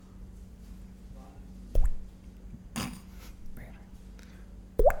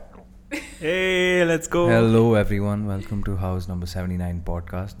Hey, let's go. Hello everyone, welcome to House number 79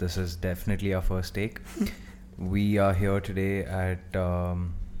 podcast. This is definitely our first take. We are here today at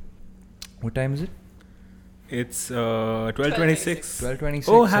what time is it? It's 12:26. 12:26.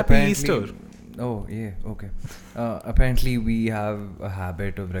 Oh, happy Apparently- Easter. Oh, yeah, okay. Apparently we have a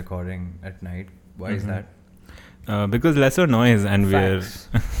habit of recording at night. Why is that? Because lesser noise and Facts.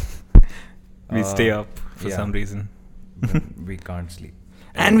 we stay up for yeah. some reason. We can't sleep.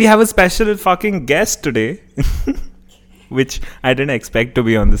 And we have a special fucking guest today, which I didn't expect to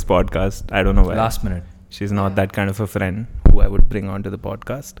be on this podcast. I don't know why. Last minute. She's not that kind of a friend who I would bring onto the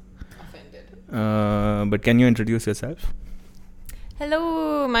podcast. Offended. But can you introduce yourself?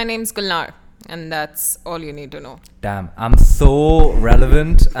 Hello, my name's Gulnar, and that's all you need to know. Damn, I'm so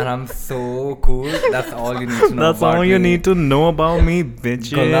relevant and I'm so cool. That's all you need to know That's about all you me. need to know about me,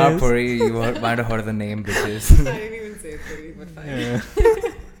 bitches. Gulnar Puri, might have heard the name, bitches. I didn't even say it, but fine. Yeah.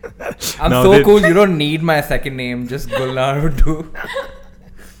 I'm No, so they- cool, you don't need my second name, just Gulnar would do.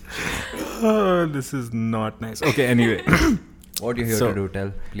 Oh, this is not nice. Okay, anyway. What you're here So- to do,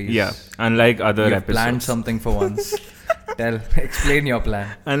 tell, please. Yeah, unlike other You've episodes. planned something for once. Tell, explain your plan.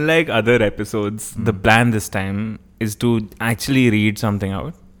 Unlike other episodes, the plan this time is to actually read something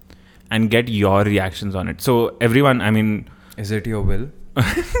out and get your reactions on it. So everyone, I mean, Is it your will?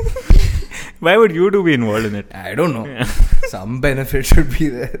 why would you two be involved in it? I don't know. Yeah. Some benefit should be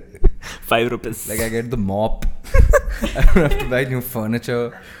there. 5 rupees. Like I get the mop. I don't have to buy new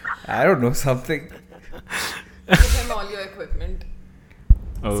furniture. I don't know, something. Give him all your equipment.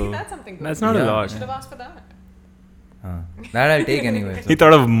 Oh, See, that's something good. that's not Yeah. a You lot. should have asked for that. That I'll take anyway. He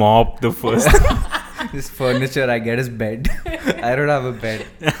thought of mop the first. This furniture I get is bed. I don't have a bed.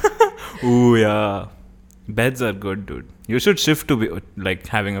 Ooh, yeah. Beds are good, dude. You should shift to be like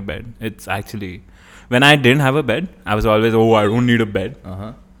having a bed. It's actually, when I didn't have a bed, I was always, I don't need a bed.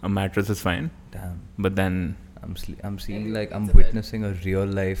 Uh-huh. A mattress is fine. Damn. But then, I'm seeing Everyone like I'm needs a bed. witnessing a real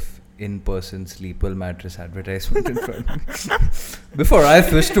life in-person sleeper mattress advertisement in front of me. Before I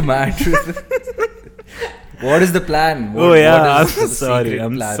switch to mattress. What is the plan? What I'm is the sorry. secret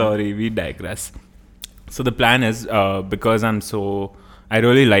I'm plan? sorry. We digress. So the plan is because I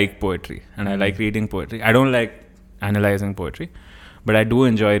really like poetry and I like reading poetry. I don't like analyzing poetry, but I do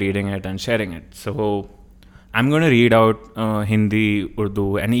enjoy reading it and sharing it. So I'm going to read out Hindi,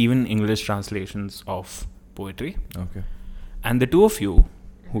 Urdu, and even English translations of poetry. Okay. And the two of you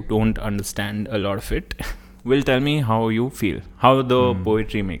who don't understand a lot of it will tell me how you feel, how the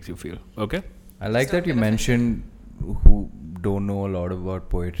poetry makes you feel. Okay? I like So that you gonna mentioned who don't know a lot about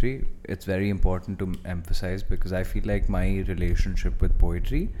poetry. It's very important to emphasize because I feel like my relationship with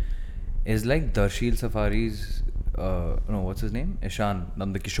poetry is like Darshil Safari's what's his name? Ishan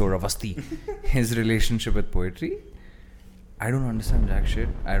Nandakishore Avasti. His relationship with poetry. I don't understand jack shit.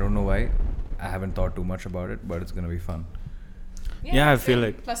 I don't know why. I haven't thought too much about it, but it's gonna be fun. Yeah, I feel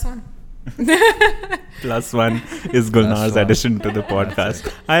like- +1. +1 is Gulnar's one. addition to the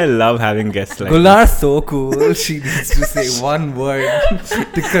podcast. I love having guests like Gulnar's so cool. She needs to say one word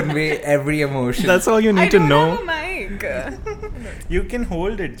to convey every emotion. That's all you need I to don't know. have a mic. You can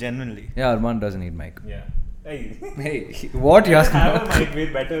hold it genuinely. Yeah, Arman doesn't need mic. Yeah. Hey. Hey, what you asking Have about? a mic.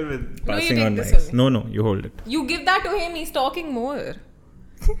 We're better with No, you passing take on this mics. only. No, you hold it. You give that to him, he's talking more.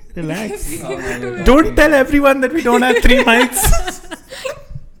 Relax. Give it to him. Don't tell everyone that we don't have 3 mics.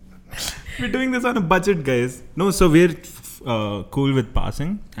 We're doing this on a budget, guys. No, so we're cool with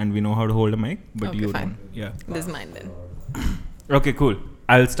passing and we know how to hold a mic, but Okay, you fine. don't. Yeah. This is mine then. Okay, cool.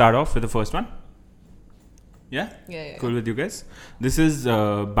 I'll start off with the first one. Yeah? Yeah. Cool with you guys. This is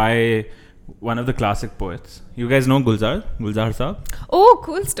by one of the classic poets. You guys know Gulzar? Gulzar Saab? Oh,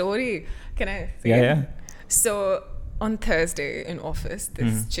 cool story. Can I say it? Yeah. So on Thursday in office,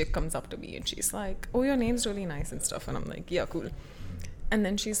 this chick comes up to me and she's like, "Oh, your name's really nice and stuff." And I'm like, "Yeah, cool." And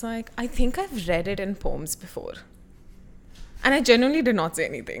then she's like, "I think I've read it in poems before." And I genuinely did not say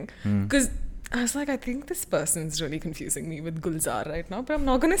anything because I was like, I think this person's really confusing me with Gulzar right now, but I'm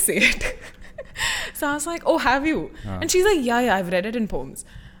not going to say it. So I was like, "Oh, have you?" And she's like, yeah, I've read it in poems.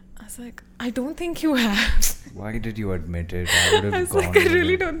 I was like, I don't think you have. Why did you admit it? I would have I was gone like, I with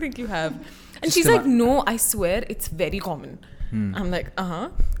really it. don't think you have. And Just she's an- like, no, I swear it's very common. I'm like,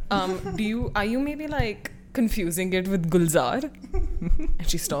 are you maybe like confusing it with Gulzar? And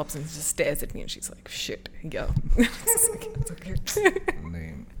she stops and just stares at me and she's like, shit, yeah. It's okay.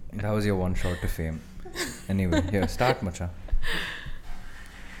 Lame. That was your one shot to fame. Anyway, here, start, Macha.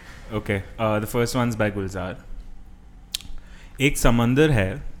 Okay, the first one's by Gulzar. एक समंदर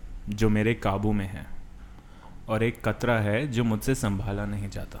है जो मेरे काबू में है और एक कतरा है जो मुझसे संभाला नहीं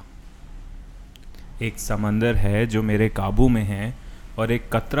जाता. एक समंदर है जो मेरे काबू में है और एक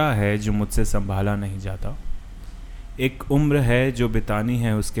कतरा है जो मुझसे संभाला नहीं जाता. एक उम्र है जो बितानी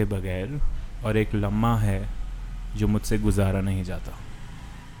है उसके बगैर, और एक लम्हा है जो मुझसे गुजारा नहीं जाता.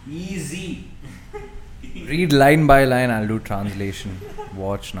 Easy. Read line by line. I'll do translation.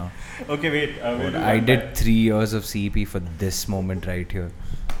 Watch now. Okay, wait. I did 3 years of CEP for this moment right here.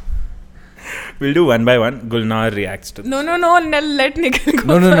 We'll do one by one. Gulnar reacts to this. No. Let Nikhil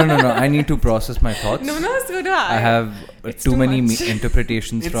go. No. I need to process my thoughts. No. So do I. I have It's too too many much.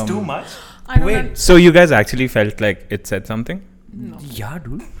 interpretations It's from. too much. I don't Wait. So you guys actually felt like it said something? No. Yeah,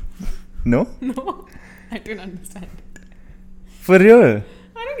 dude. No? No. I didn't understand it. For real?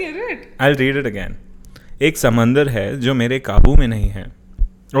 I don't get it. I'll read it again. एक समंदर है जो मेरे काबू में नहीं है.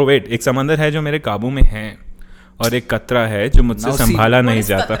 Oh wait, एक समंदर है जो मेरे काबू में है, और एक कतरा है जो मुझसे Now see, संभाला What नहीं is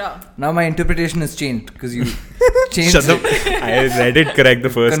जाता. Katra? Now my interpretation has changed because you changed Shut up. it. I read it correct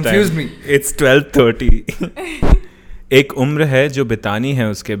the first Confused time. me. It's 12:30. एक उम्र है जो बितानी है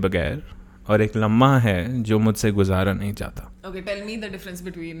उसके बगैर, और एक लम्हा है जो मुझसे गुजारा नहीं जाता. Okay, tell me the difference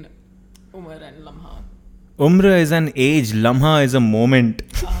between Umar and Lamha. उम्र is an age, lamha is a moment.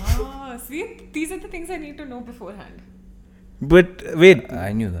 See, these are the things I need to know beforehand. But wait. I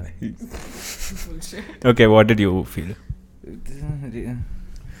knew that. Bullshit. Okay, what did you feel?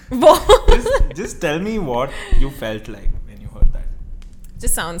 What? Just tell me what you felt like when you heard that.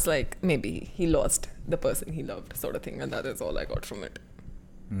 Just sounds like maybe he lost the person he loved, sort of thing, and that is all I got from it.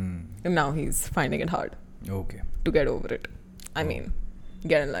 And now he's finding it hard Okay. to get over it. I mean,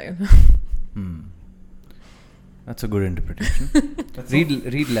 get in line. That's a good interpretation.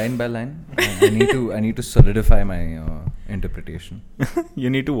 read line by line. I need to solidify my interpretation.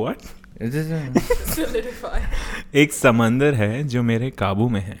 You need to what? Is this a, Solidify. एक समंदर है जो मेरे काबू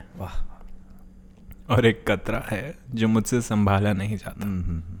में है, wow. और एक कतरा है जो मुझसे संभाला नहीं जाता.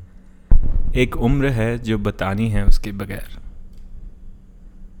 एक उम्र है जो बतानी है उसके बगैर.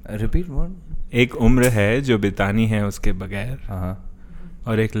 Repeat what? एक उम्र है जो बितानी है उसके बगैर, Uh-huh.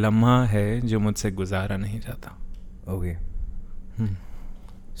 और एक लम्हा है जो मुझसे गुजारा नहीं जाता. Okay.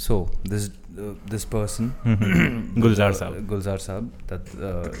 So this person, Gulzar Saab. Gulzar Saab, that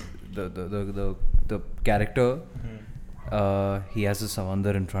the character, he has a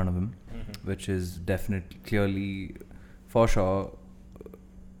samandar in front of him, which is definitely clearly, for sure,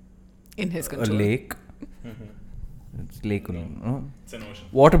 In his a control. lake. It's lake, no? It's an ocean.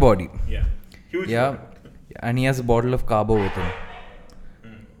 Water body. Yeah. Huge. Yeah, and he has a bottle of Cabo with him.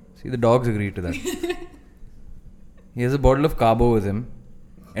 See, the dogs agree to that. He has a bottle of Cabo with him.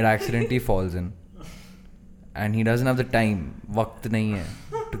 It accidentally falls in, and he doesn't have the time, waqt nahi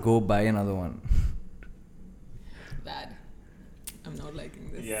hai, to go buy another one. Bad. I'm not liking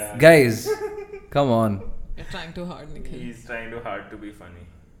this. Yeah. Guys, come on. You're trying too hard, Nikhil. He's trying too hard to be funny.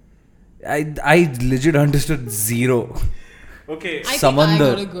 I legit understood zero. Okay. I think I Samandar.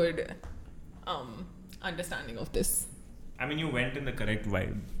 got a good understanding of this. I mean, you went in the correct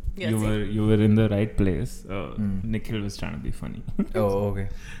vibe. Yeah, You were in the right place. Nikhil was trying to be funny. Oh, okay.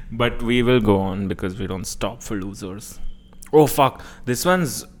 But we will go on because we don't stop for losers. Oh fuck! This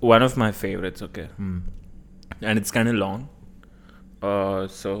one's one of my favorites. Okay, and it's kind of long.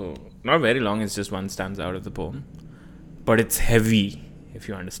 So not very long. It's just one stanza out of the poem, but it's heavy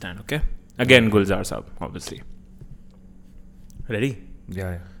if you understand. Okay. Again, Gulzar Saab, obviously. Ready?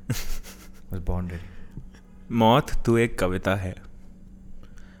 Yeah. Was born ready. मौत तू एक कविता है,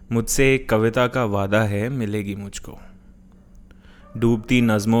 मुझसे एक कविता का वादा है मिलेगी मुझको. डूबती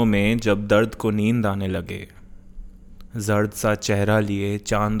नज़मों में जब दर्द को नींद आने लगे, जर्द सा चेहरा लिए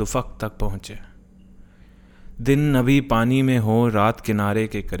चांद उफ़क़ तक पहुँचे. दिन अभी पानी में हो रात किनारे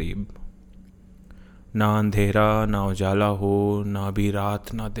के करीब, ना अंधेरा ना उजाला हो ना भी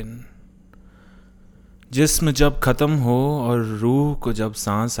रात ना दिन. जिस्म जब ख़त्म हो और रूह को जब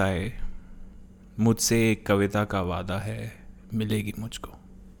सांस आए, मुझसे एक कविता का वादा है मिलेगी मुझको.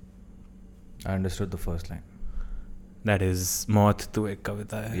 I understood the first line. That is मौत तू एक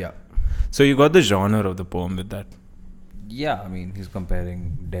कविता है. Yeah. So you got the genre of the poem with that. Yeah, I mean, he's comparing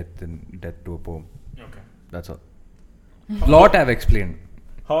death to a poem. Okay. That's all. Lot I've explained.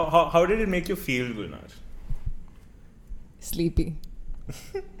 How did it make you feel, Gulnar? Sleepy.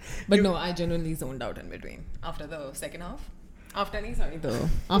 But no, I genuinely zoned out in between. After the second half. After the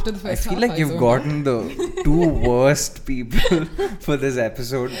first half. I feel like you've gotten the two worst people for this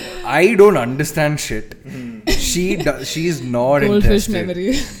episode. I don't understand shit. She's not Goldfish interested.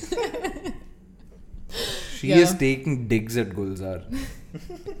 memory. She Yeah. is taking digs at Gulzar.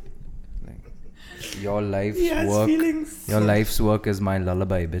 Like, your life's work is my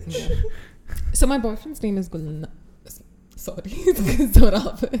lullaby, bitch. So my boyfriend's name is Gulnar. Sorry, it's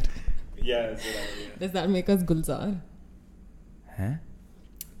Zorawar. Yeah. Does that make us Gulzar? Huh?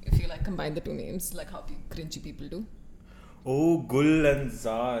 like combine the two names, like how cringy people do. Oh,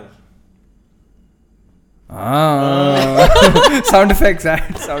 Gulzar. Sound effects,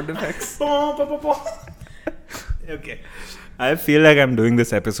 add sound effects. Okay. I feel like I'm doing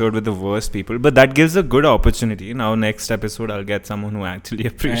this episode with the worst people, but that gives a good opportunity. Now, next episode, I'll get someone who actually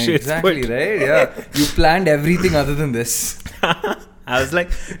appreciates Exactly, poetry. right? Yeah. You planned everything other than this. I was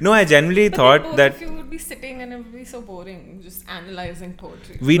like, no, I genuinely But thought both that of you would be sitting and it would be so boring, just analyzing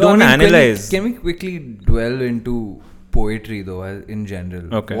poetry. we No, I don't mean, analyze. Can we quickly dwell into poetry though, in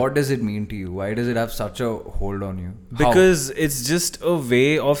general? Okay. What does it mean to you? Why does it have such a hold on you? How? Because it's just a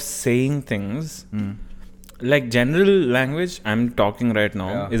way of saying things. Like general language, I'm talking right now.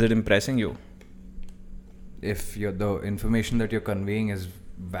 Yeah. Is it impressing you? If the information that you're conveying is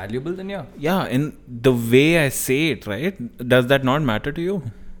valuable, then yeah. Yeah, in the way I say it, right? Does that not matter to you?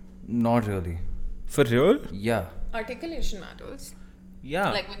 Not really. For real? Yeah. Articulation matters.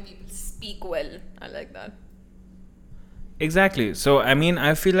 Yeah. Like when people speak well, I like that. Exactly. So, I mean,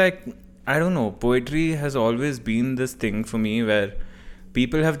 I feel like, I don't know, poetry has always been this thing for me where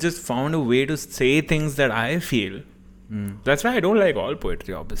people have just found a way to say things that I feel. That's why I don't like all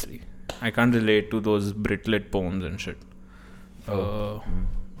poetry, obviously. I can't relate to those Britlit poems and shit.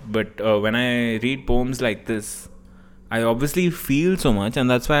 But when I read poems like this, I obviously feel so much, and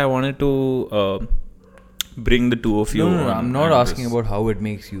that's why I wanted to bring the two of you. No, on I'm not on asking this. about how it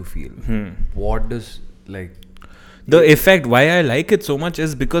makes you feel. What does, like... The effect, why I like it so much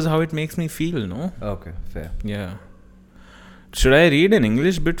is because how it makes me feel, no? Okay, fair. Yeah. Should I read an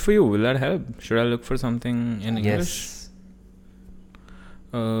English bit for you? Will that help? Should I look for something in English? Yes.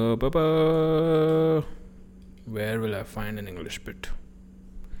 Where will I find an English bit?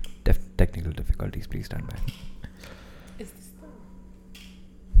 Technical difficulties, please stand by. Is this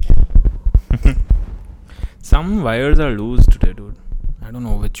Some wires are loose today, dude. I don't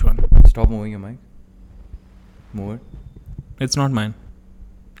know which one. Stop moving your mic. Move it. It's not mine.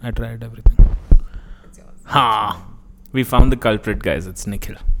 I tried everything. it's yours? Ha! We found the culprit, guys. It's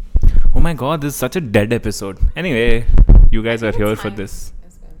Nikhil. Oh my god, this is such a dead episode. Anyway, you guys are here for this.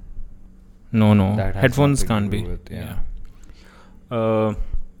 As well. No. That has Headphones something can't to be. do with, Yeah.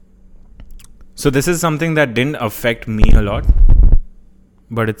 So this is something that didn't affect me a lot,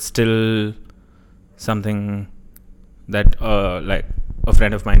 but it's still something that like a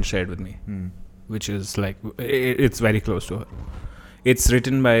friend of mine shared with me, which is like it's very close to her. It's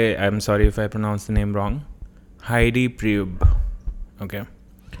written by, I'm sorry if I pronounce the name wrong, Heidi Priub. Okay.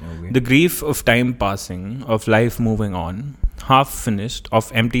 The grief of time passing, of life moving on, half finished,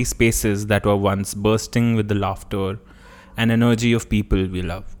 of empty spaces that were once bursting with the laughter and energy of people we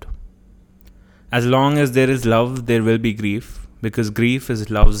loved. As long as there is love, there will be grief, because grief is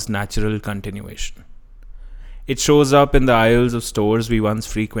love's natural continuation. It shows up in the aisles of stores we once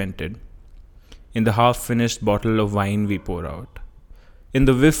frequented, in the half-finished bottle of wine we pour out, in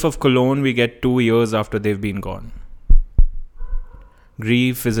the whiff of cologne we get 2 years after they've been gone.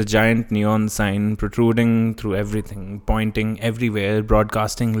 Grief is a giant neon sign protruding through everything, pointing everywhere,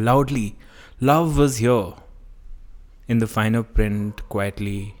 broadcasting loudly, "Love was here." In the finer print,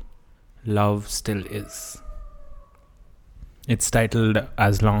 quietly, "Love still is." It's titled,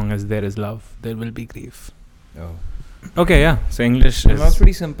 "As long as there is love, there will be grief." Oh. Okay, yeah. So English That's is...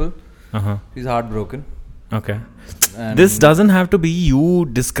 pretty simple. Uh-huh. He's heartbroken. Okay. And This doesn't have to be you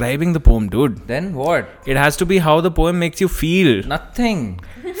describing the poem, dude. Then what? It has to be how the poem makes you feel. Nothing.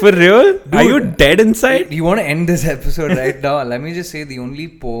 For real? Are you Dude. dead inside? You want to end this episode right now? Let me just say the only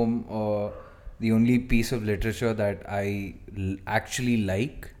poem or the only piece of literature that I actually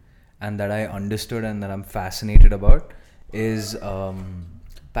like and that I understood and that I'm fascinated about is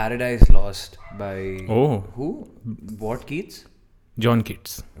Paradise Lost by... Oh. Who? What Keats? John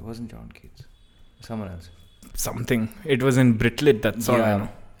Keats. It wasn't John Keats. Someone else. Something. It was in Britlit, that's all I know.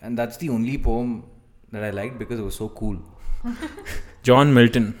 And that's the only poem that I liked because it was so cool. John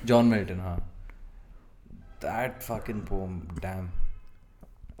Milton. John Milton, huh? That fucking poem, damn.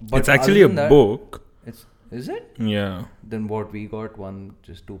 But It's actually a other than that, book. Is it? Yeah. Then what we got,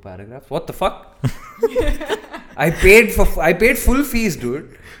 just 2 paragraphs. What the fuck? I paid full fees,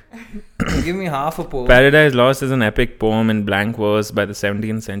 dude. Give me half a poem. Paradise Lost is an epic poem in blank verse by the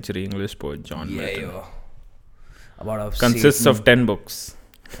 17th century English poet John Milton. Yo. About Consists of 10 books.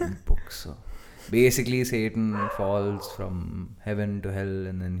 10 books. So basically, Satan falls from heaven to hell,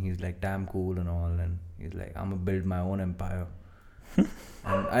 and then he's like damn cool and all, and he's like, I'm gonna build my own empire.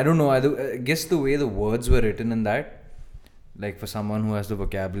 And I don't know, I guess the way the words were written in that, like for someone who has the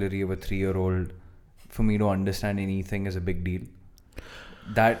vocabulary of a 3-year-old, for me to understand anything is a big deal.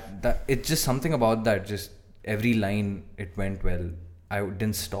 That it's just something about that, just every line, it went well. I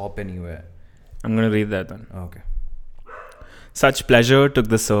didn't stop anywhere. I'm going to read that then. Okay. Such pleasure took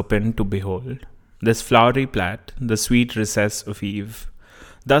the serpent to behold this flowery plat, the sweet recess of Eve.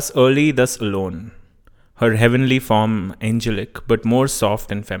 Thus early, thus alone, her heavenly form angelic, but more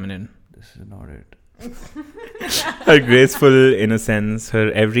soft and feminine. This is not it. Her graceful innocence,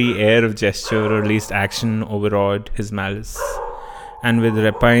 her every air of gesture or least action overawed his malice, and with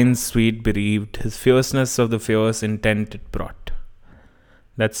rapine sweet bereaved, his fierceness of the fierce intent it brought.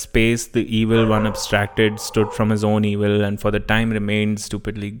 That space the evil one abstracted stood from his own evil, and for the time remained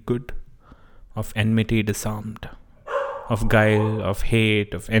stupidly good, of enmity disarmed, of guile, of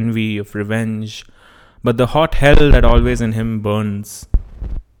hate, of envy, of revenge, but the hot hell that always in him burns,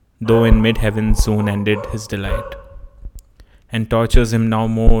 though in mid-heaven soon ended his delight, and tortures him now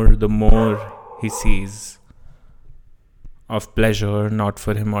more the more he sees of pleasure not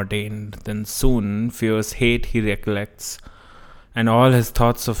for him ordained. Then soon fierce hate he recollects, and all his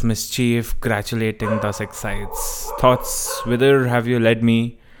thoughts of mischief gratulating thus excites. Thoughts, whither have you led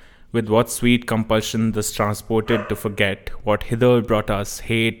me? With what sweet compulsion thus transported to forget what hither brought us,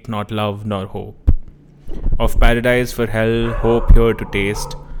 hate, not love nor hope. Of paradise for hell, hope here to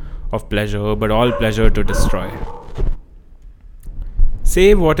taste, of pleasure, but all pleasure to destroy.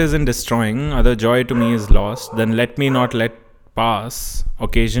 Save what is in destroying, other joy to me is lost, then let me not let pass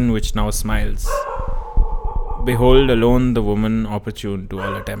occasion which now smiles. Behold alone the woman opportune to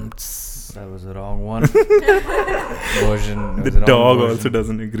all attempts. That was the wrong one. Version. The dog also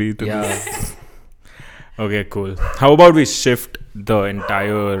doesn't agree to this. Okay, cool. How about we shift the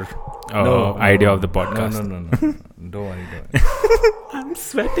entire idea of the podcast? No. Don't worry. I'm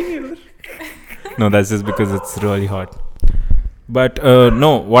sweating here. No, that's just because it's really hot. But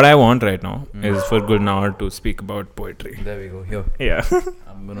no, what I want right now is for Gulnar to speak about poetry. There we go. Here. Yeah.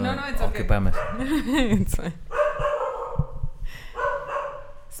 I'm gonna No, it's occupy okay. myself. It's fine.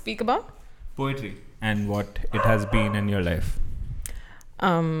 Speak about? Poetry. And what it has been in your life.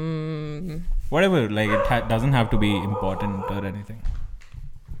 Whatever, like it doesn't have to be important or anything.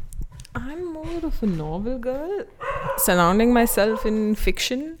 I'm more of a novel girl, surrounding myself in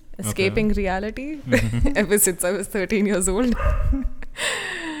fiction, escaping reality ever since I was 13 years old.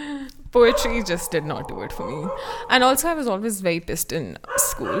 Poetry just did not do it for me. And also I was always very pissed in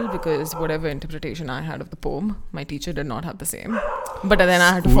school because whatever interpretation I had of the poem, my teacher did not have the same. But then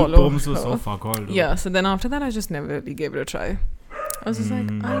I had to follow poems were her. so fuck all. Dude. Yeah, so then after that I just never really gave it a try. I was just like,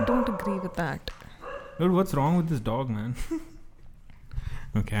 I don't agree with that. Dude, what's wrong with this dog, man?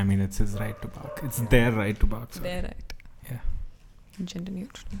 Okay, I mean, it's his right to bark. It's their right to bark. Sorry. They're right. Yeah. Gender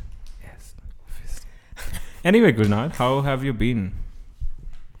neutral. Yes. Anyway, Gulnar, how have you been?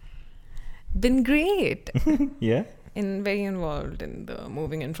 Been great. Yeah? Very involved in the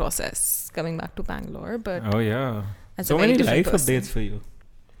moving in process, coming back to Bangalore, but Oh, yeah. as So a very many different life person. updates for you.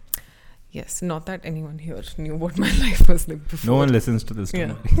 Yes, not that anyone here knew what my life was like before. No one listens to this.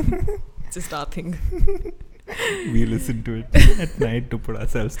 Yeah. Story. It's just our thing. We listen to it at night to put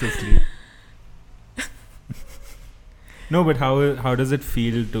ourselves to sleep. No, but how does it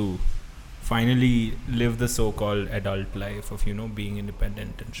feel to finally live the so-called adult life of, being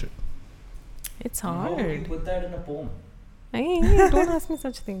independent and shit? It's hard. Put that in a poem. Hey, don't ask me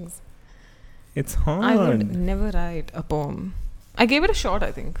such things. It's hard. I would never write a poem. I gave it a shot,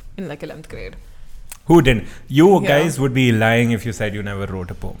 I think, in like 11th grade. Who didn't? You Yeah. guys would be lying if you said you never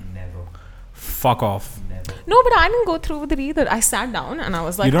wrote a poem. Never. Fuck off. No, but I didn't go through with it either. I sat down and I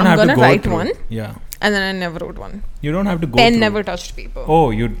was like, You don't I'm have to gonna go write through. one. Yeah. And then I never wrote one. You don't have to go Pen through. never touched paper.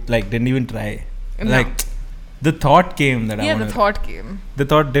 Oh, you didn't even try. No. Like the thought came that I Yeah, want the thought came. The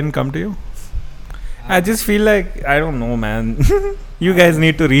thought didn't come to you? I just feel like, I don't know, man. You guys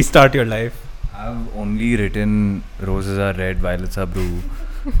need to restart your life. I've only written roses are red, violets are blue.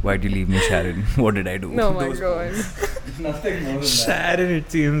 Why'd you leave me, Sharon? What did I do? Oh my god. Nothing more than that. Sharon,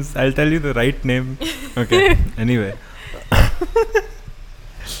 it seems. I'll tell you the right name. Okay. Anyway.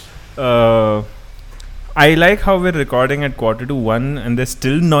 I like how we're recording at 1:45 and there's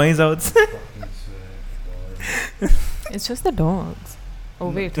still noise outside. It's just the dogs. Oh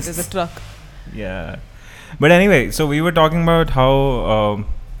wait, there's a truck. Yeah. But anyway, so we were talking about how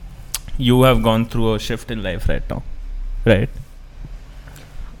you have gone through a shift in life right now. Right?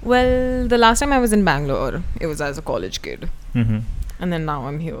 Well, the last time I was in Bangalore, it was as a college kid. Mm-hmm. And then now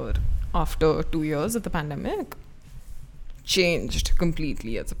I'm here after 2 years of the pandemic. Changed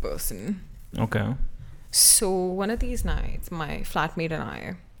completely as a person. Okay. So one of these nights, my flatmate and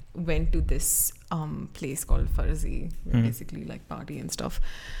I went to this place called Farzi, basically like party and stuff.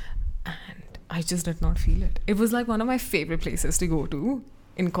 And I just did not feel it. It was like one of my favorite places to go to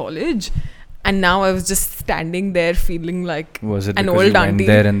in college. And now I was just standing there feeling like Was it an because old you went auntie.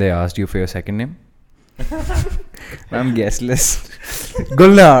 there and they asked you for your second name? I'm guessless.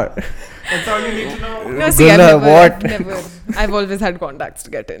 Gulnar. That's all you need to know. No, see, I've Gulnar, never, what? I've never. I've always had contacts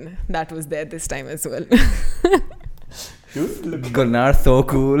to get in. That was there this time as well. Gulnar, so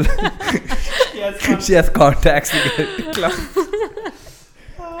cool. She has contacts to get into club.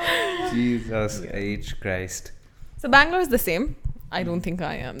 Jesus H. Christ. So Bangalore is the same. I don't think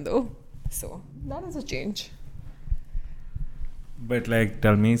I am though. So that is a change. But like,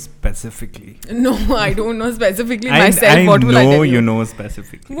 tell me specifically. No, I don't know specifically myself. What will I tell you? You know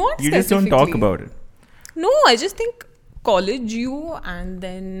specifically. What You just don't talk specifically? about it. No, I just think college you and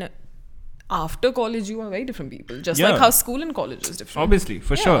then after college you are very different people. Just Yeah. like how school and college is different. Obviously,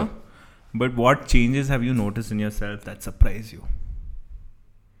 for Yeah. sure. But what changes have you noticed in yourself that surprise you?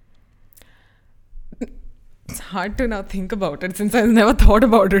 It's hard to now think about it since I've never thought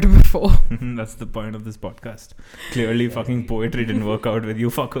about it before. That's the point of this podcast. Clearly, fucking poetry didn't work out with you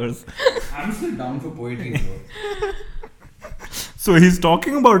fuckers. I'm still down for poetry though. So he's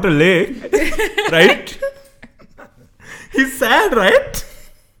talking about a lake, right? He's sad, right?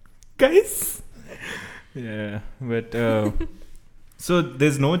 Guys? Yeah, but so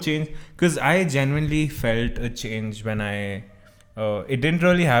there's no change because I genuinely felt a change when it didn't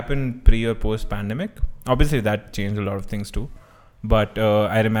really happen pre or post pandemic. Obviously, that changed a lot of things too. But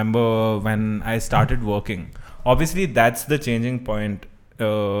I remember when I started working. Obviously, that's the changing point,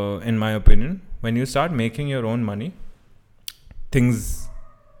 in my opinion. When you start making your own money, things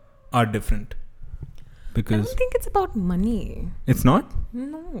are different. I Because don't think it's about money. it's not?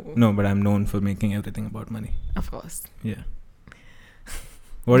 No. No, but I'm known for making everything about money. Of course. Yeah.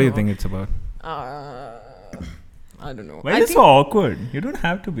 What do you No. think it's about? I don't know. Why is it so awkward? You don't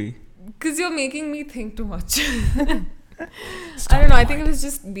have to be. Because you're making me think too much. I don't know. I think it was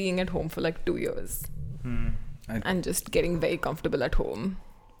just being at home for like 2 years and just getting very comfortable at home.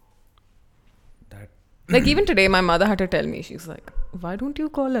 Like even today, my mother had to tell me, she's like, why don't you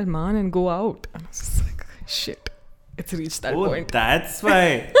call Arman and go out? And I was just like, shit, it's reached that point. That's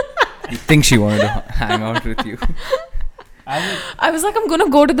why. I think she wanted to hang out with you. I was like, I'm going to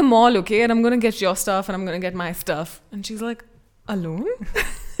go to the mall, okay? And I'm going to get your stuff and I'm going to get my stuff. And she's like, alone?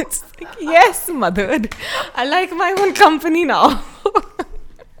 It's like, yes, mother. I like my own company now.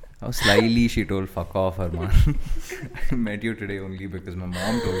 How slyly she told fuck off, Arman. I met you today only because my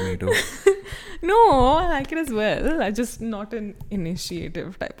mom told me to. No, I like it as well. I'm just not an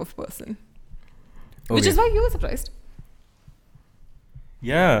initiative type of person. Which is why you were surprised.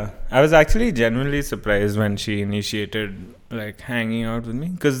 Yeah, I was actually genuinely surprised when she initiated like hanging out with me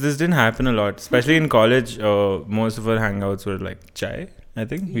because this didn't happen a lot, especially in college. Most of our hangouts were like chai. I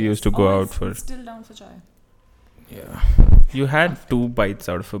think we used to go out for. Still down for chai. Yeah, you had 2 bites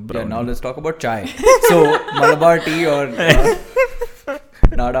out of a Yeah, brownie. now let's talk about chai. So, Malabar tea or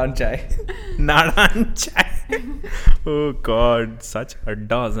Nadan chai? Naran chai. Oh God, such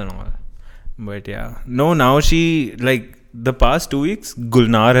addas and all. But yeah, no. Now she like the past 2 weeks,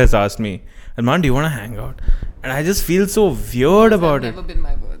 Gulnar has asked me, Arman, do you want to hang out? And I just feel so weird about it. Never been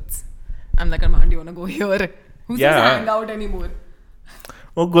my words. I'm like, Arman, do you want to go here? Who says Yeah. hang out anymore?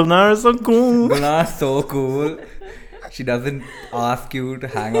 Oh, Gulnar is so cool. Gulnar, so cool. She doesn't ask you to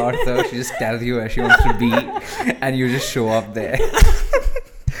hang out with her. She just tells you where she wants to be. And you just show up there.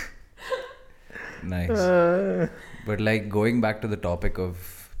 Nice. But like going back to the topic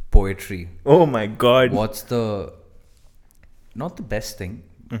of poetry. Oh my God. What's the... Not the best thing.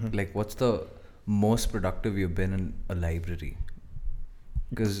 Like what's the most productive you've been in a library?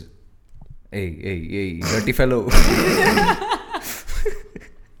 Because... Hey, dirty fellow.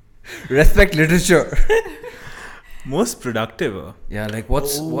 Respect literature. Most productive. Yeah, like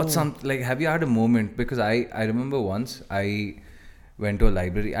what's some like have you had a moment? Because I remember once I went to a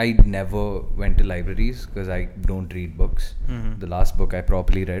library. I never went to libraries because I don't read books. The last book I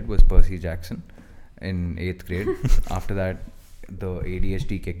properly read was Percy Jackson in 8th grade. After that, the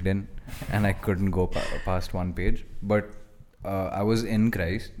ADHD kicked in and I couldn't go past one page. But I was in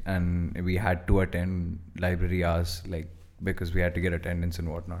Christ and we had to attend library hours like because we had to get attendance and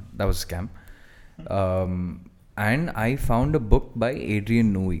whatnot. That was a scam. And I found a book by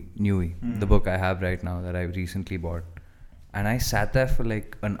Adrian Newey, the book I have right now that I recently bought. And I sat there for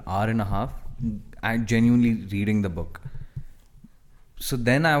like an hour and a half, genuinely reading the book. So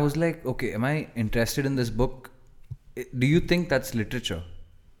then I was like, okay, am I interested in this book? Do you think that's literature?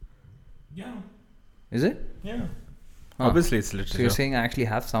 Yeah. Is it? Yeah. Huh. Obviously, it's literature. So you're saying I actually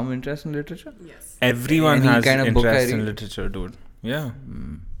have some interest in literature? Yes. Everyone Any has kind of book I interest in read? literature, dude. Yeah.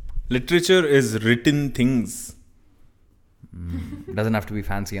 Literature is written things. Doesn't have to be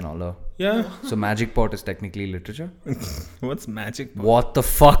fancy and all though. Yeah. So Magic Pot is technically literature? What's magic? What the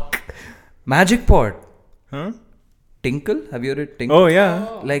fuck? Magic Pot? Huh? Tinkle? Have you read Tinkle? Oh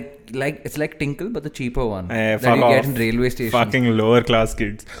yeah. Like it's like Tinkle but the cheaper one Fuck that you off. get in railway stations. Fucking lower class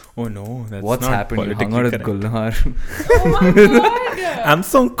kids. Oh no, that's What's not happened? You hung politically out with correct. Gulnar. Oh my god! I'm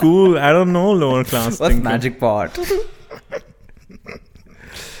so cool. I don't know lower class. What's thinking. Magic Pot?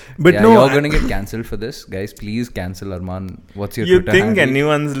 But yeah, no, you're gonna get cancelled for this, guys. Please cancel Arman. What's your you Twitter think handle?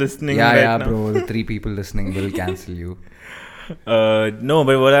 anyone's listening? Yeah, right yeah, now? bro. The 3 people listening will cancel you. No,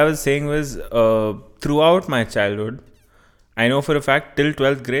 but what I was saying was throughout my childhood, I know for a fact till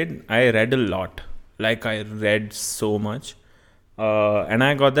 12th grade, I read a lot. Like I read so much. And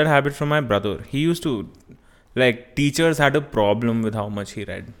I got that habit from my brother. He used to, like, teachers had a problem with how much he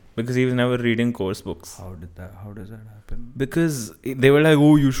read because he was never reading course books. How does that happen? Because they were like,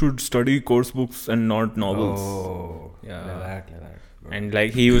 oh, you should study course books and not novels. Oh, Yeah. like that. And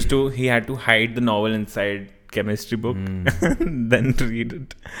like he had to hide the novel inside chemistry book and then read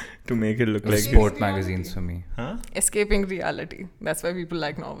it to make it look like Sport magazines for me. Huh? Escaping reality. That's why people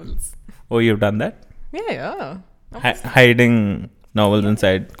like novels. Oh, you've done that? Yeah. Hiding novels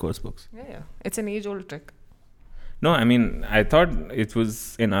inside course books. Yeah. It's an age-old trick. No, I mean, I thought it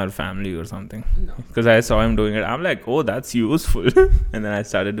was in our family or something. No. Because I saw him doing it. I'm like, oh, that's useful. And then I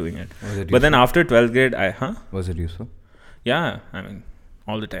started doing it. Was it But then useful? after 12th grade, Was it useful? Yeah, I mean,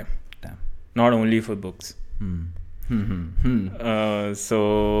 all the time. Damn. Not only for books.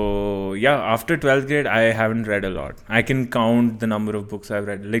 So, yeah, after 12th grade, I haven't read a lot. I can count the number of books I've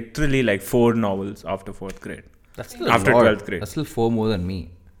read. Literally like 4 novels after 4th grade. That's still After a lot. 12th grade. That's still 4 more than me.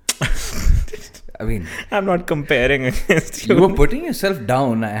 I mean, I'm not comparing against you were putting yourself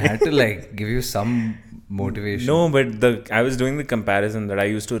down. I had to like give you some motivation. No, but I was doing the comparison that I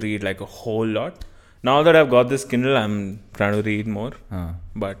used to read like a whole lot. Now that I've got this Kindle, I'm trying to read more. Huh.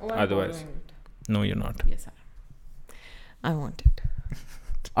 But otherwise, no, you're not. Yes, I want it.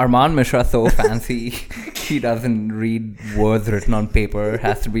 Arman Mishra so fancy. He doesn't read words written on paper.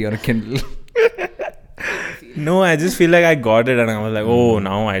 Has to be on a Kindle. No, I just feel like I got it and I was like, oh,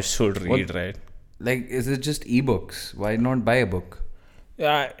 now I should read, right? Like, is it just ebooks? Why not buy a book?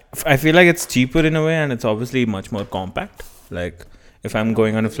 Yeah, I feel like it's cheaper in a way and it's obviously much more compact. Like, if I'm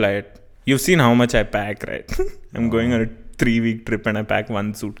going on a flight, you've seen how much I pack, right? I'm going on a 3-week trip and I pack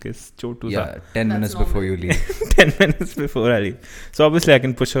 1 suitcase. Yeah, 10 minutes before you leave. 10 minutes before I leave. So obviously I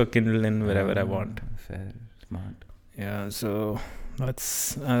can push a Kindle in wherever I want. Fair, smart. Yeah, so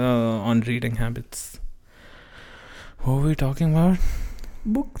that's on reading habits. What were we talking about?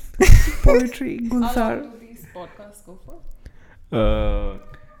 Books, poetry, Gulzar. do these podcasts go for?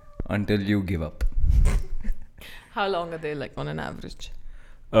 Until you give up. How long are they, like, on an average?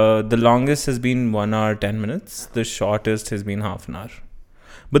 The longest has been 1 hour 10 minutes. The shortest has been half an hour.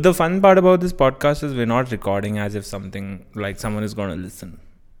 But the fun part about this podcast is we're not recording as if something like someone is going to listen.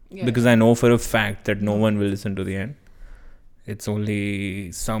 Yeah. Because I know for a fact that no one will listen to the end. It's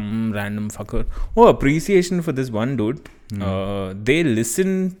only some random fucker. Oh, appreciation for this one dude. They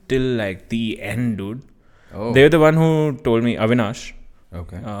listen till like the end, dude. Oh. They're the one who told me, Avinash.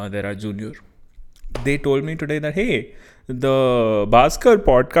 Okay. They're our junior. They told me today that, hey, the Bhaskar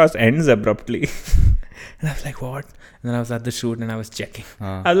podcast ends abruptly. And I was like, what? And then I was at the shoot and I was checking.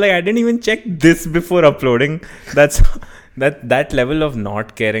 I was like, I didn't even check this before uploading. That level of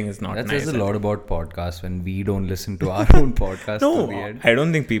not caring is not That nice. says a lot about podcasts when we don't listen to our own podcast to the end. I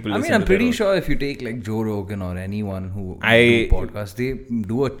don't think people listen I'm to pretty their sure if you take like Joe Rogan or anyone who I- do podcasts, they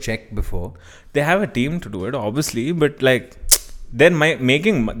do a check before. own. They have a team to do it, obviously, but like their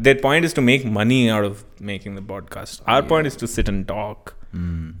point is to make money out of making the podcast. Our point is to sit and talk.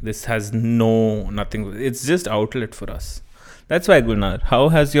 This has nothing. It's just outlet for us. That's why, Gulnar, how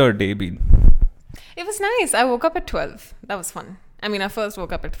has your day been? It was nice. I woke up at 12. That was fun. I mean, I first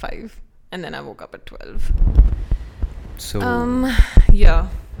woke up at 5 and then I woke up at 12. So Yeah,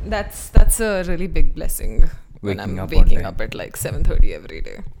 that's a really big blessing when Waking I'm up on waking time. up at like 7:30 every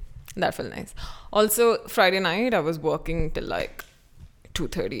day. That felt nice. Also, Friday night I was working till like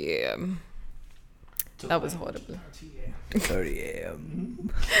 2:30 a.m. That was horrible. 30 a.m.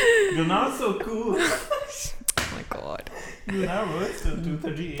 Gulnar so cool. Oh my god. Gulnar works till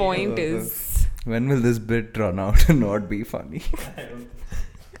 2:30 Point is, When will this bit run out and not be funny?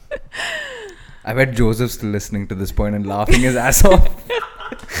 I bet Joseph's still listening to this point and laughing his ass off.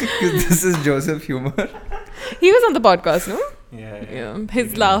 Because this is Joseph humor. he was on the podcast, no? Yeah.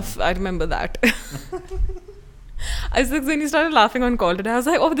 His laugh, I remember that. I was like, when he started laughing on call today, I was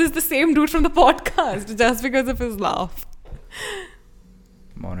like, oh, this is the same dude from the podcast, just because of his laugh.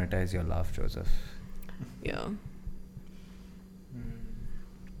 Monetize your laugh, Joseph. Yeah.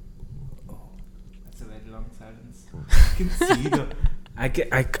 long silence. I can see the...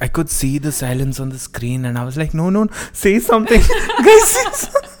 I could see the silence on the screen and I was like, no, say something. Guys,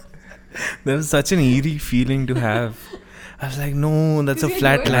 there was such an eerie feeling to have. I was like, no, that's a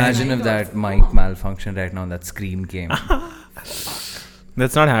flat line. Imagine if that mic malfunctioned right now and that screen came.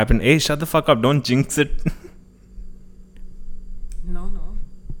 That's not happened. Hey, shut the fuck up. Don't jinx it. No.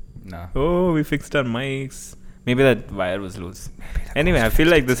 Nah. Oh, we fixed our mics. Maybe that wire was loose. Anyway, I feel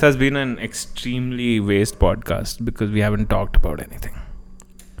like this has been an extremely waste podcast because we haven't talked about anything.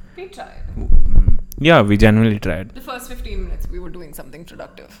 We tried. Yeah, we genuinely tried. The first 15 minutes, we were doing something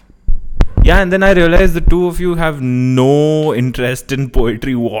productive. Yeah, and then I realized the two of you have no interest in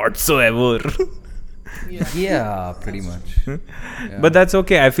poetry whatsoever. Yeah, pretty much. Yeah. But that's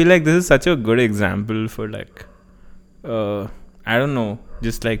okay. I feel like this is such a good example for like, I don't know,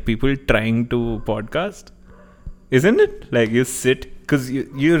 just like people trying to podcast. Isn't it? Like you sit, because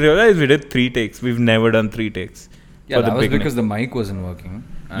you realize we did 3 takes. We've never done 3 takes. Yeah, that was because the mic wasn't working.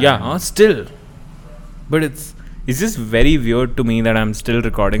 Yeah, still. But it's just very weird to me that I'm still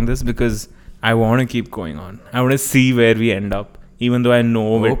recording this because I want to keep going on. I want to see where we end up, even though I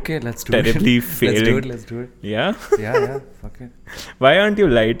know we're let's do terribly it. failing. Let's do it. Yeah? Yeah, fuck it. Why aren't you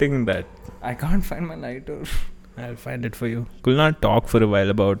lighting that? I can't find my lighter. I'll find it for you. Gulnar, talk for a while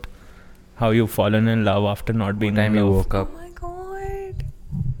about how you've fallen in love after not being What time in you love. woke up? Oh my god.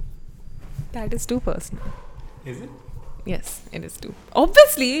 That is too personal. Is it? Yes, it is too.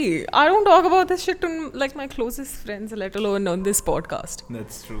 Obviously, I don't talk about this shit to like my closest friends, let alone on this podcast.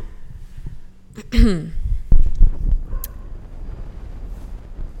 That's true.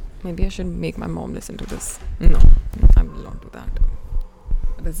 Maybe I should make my mom listen to this. No, I will not do that.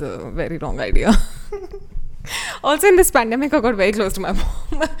 That is a very wrong idea. Also, in this pandemic, I got very close to my mom.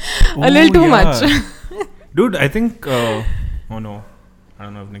 A little too much. Dude, I think... oh no. I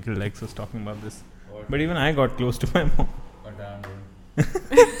don't know if Nikhil likes us talking about this. But even I got close to my mom.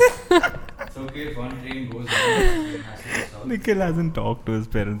 It's okay if one train goes down. Nikhil hasn't talked to his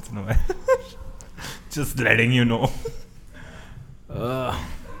parents in a while. Just letting you know.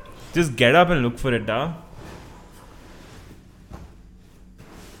 Just get up and look for it, huh?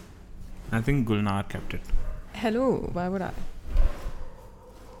 I think Gulnar kept it. Hello, why would I?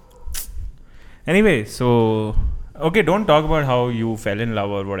 Anyway, so... Okay, don't talk about how you fell in love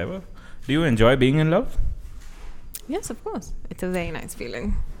or whatever. Do you enjoy being in love? Yes, of course. It's a very nice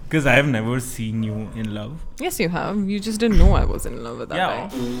feeling. Because I have never seen you in love. Yes, you have. You just didn't know I was in love at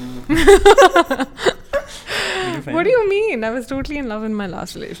that time. What do you mean? I was totally in love in my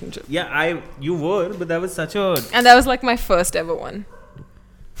last relationship. Yeah, you were, but that was such a... And that was like my first ever one.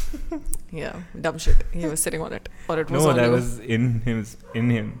 Yeah, dumb shit. He was sitting on it. Or it was No, on that you. was in him. In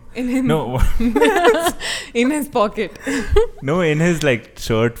him. No, In his pocket. no, in his like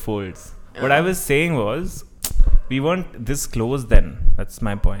shirt folds. What I was saying was, we weren't this close then. That's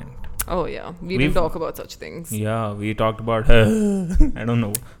my point. Oh yeah, we didn't talk about such things. Yeah, we talked about I don't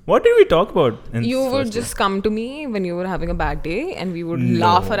know. What did we talk about? You would just come to me when you were having a bad day and we would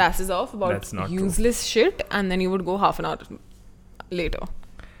laugh our asses off about useless shit, and then you would go half an hour later.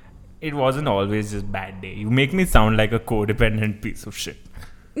 It wasn't always just bad day. You make me sound like a codependent piece of shit.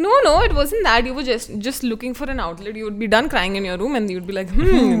 No, it wasn't that. You were just looking for an outlet. You would be done crying in your room and you'd be like,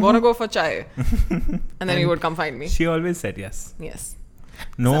 wanna go for chai? And then you would come find me. She always said yes. Yes.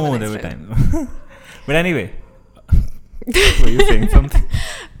 No, there were times. But anyway, were you saying something?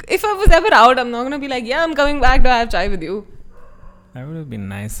 If I was ever out, I'm not gonna be like, yeah, I'm coming back to have chai with you. That would have been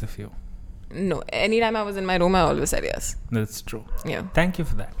nice of you. No, anytime I was in my room, I always said yes. That's true. Yeah. Thank you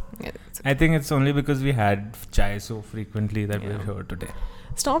for that. Yeah, I think it's only because we had chai so frequently that we're here today.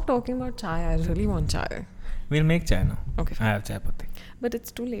 Stop talking about chai. I really want chai. We'll make chai now. Okay. I have chai patti. But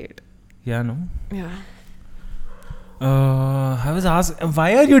it's too late. Yeah, no? Yeah. I was asked,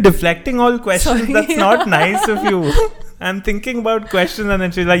 why are you deflecting all questions? Sorry. That's not nice of you. I'm thinking about questions and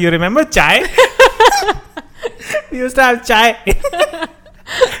then she's like, you remember chai? We used to have chai.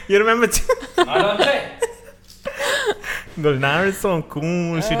 You remember chai? Gulnar is so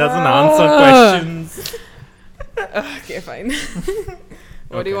cool. She doesn't answer questions. Okay, fine.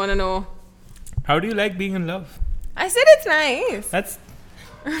 What do you want to know? How do you like being in love? I said it's nice.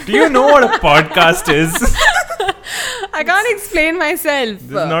 Do you know what a podcast is? I can't explain myself. This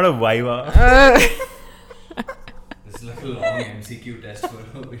is not a Viva. This is like a long MCQ test for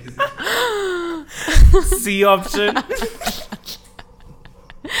her. C option.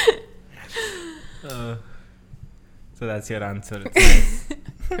 So that's your answer.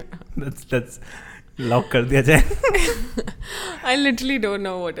 Nice. That's lock kar diya jaye. I literally don't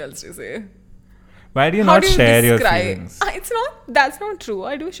know what else to say. Why do you How not do you share your describe- feelings? It's not. That's not true.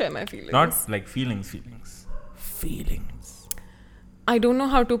 I do share my feelings. Not like feelings. Feelings. I don't know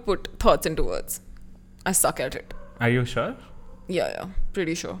how to put thoughts into words. I suck at it. Are you sure? Yeah.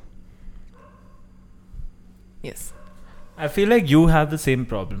 Pretty sure. Yes. I feel like you have the same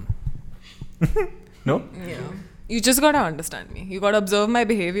problem. No? Yeah. You just gotta understand me. You gotta observe my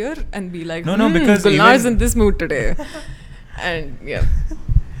behavior and be like, No, because Gulnar's even- in this mood today. And yeah.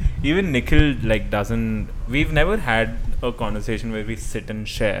 Even Nikhil doesn't. We've never had a conversation where we sit and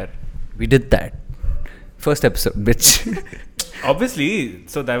share. We did that. First episode, bitch. Obviously,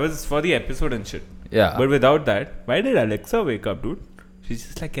 so that was for the episode and shit. Yeah. But without that, why did Alexa wake up, dude? She's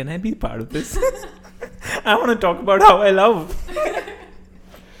just like, can I be part of this? I want to talk about how I love.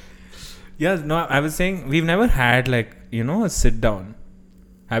 Yeah, no, I was saying we've never had a sit down.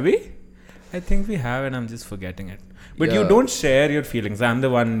 Have we? I think we have, and I'm just forgetting it. But you Yeah. don't share your feelings. I'm the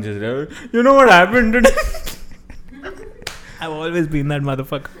one just, you know what happened today? I've always been that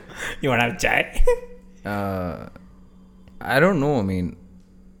motherfucker. You want to have chai? I don't know. I mean,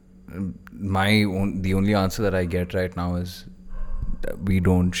 the only answer that I get right now is we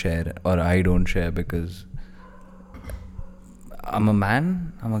don't share, or I don't share, because I'm a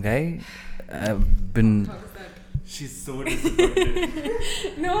man. I'm a guy. I've been. She's so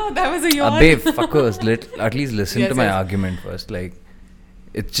disappointed. No, that was a yawn. Babe, fuckers, at least listen Yes, to my yes. argument first. Like,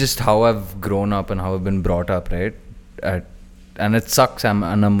 it's just how I've grown up and how I've been brought up, right? And it sucks. I'm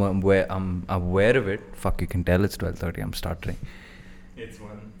aware of it. Fuck, you can tell it's 12:30. I'm stuttering. It's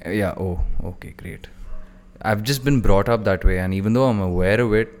one. Yeah. Oh, okay, great. I've just been brought up that way, and even though I'm aware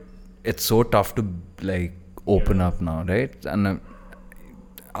of it, it's so tough to open up now, right? And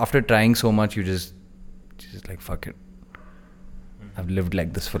after trying so much, you just like, fuck it. I've lived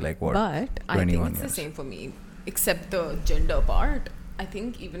like this for what? But I think 21 it's the years. same for me, except the gender part. I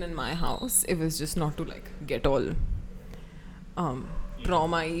think even in my house, it was just not to get all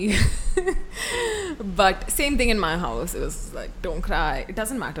trauma-y. But same thing in my house. It was don't cry. It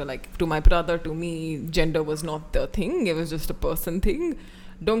doesn't matter. To my brother, to me, gender was not the thing. It was just a person thing.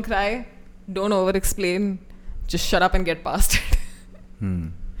 Don't cry. Don't over-explain. Just shut up and get past it.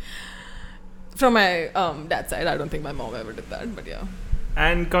 From my dad's side, I don't think my mom ever did that, but yeah.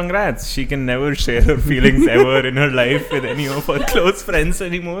 And congrats, she can never share her feelings ever in her life with any of her close friends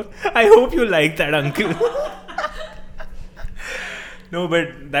anymore. I hope you like that, uncle. No,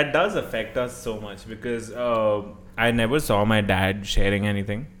 but that does affect us so much because I never saw my dad sharing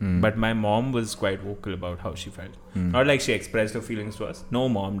anything, but my mom was quite vocal about how she felt. Not she expressed her feelings to us. No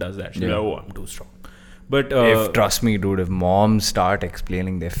mom does that. She's like, oh, I'm too strong. But Trust me, dude, if moms start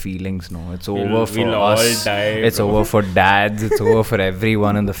explaining their feelings, no, it's over for we'll all us. die, It's bro. over for dads. It's over for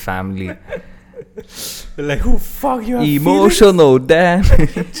everyone in the family. oh fuck, you have Emotional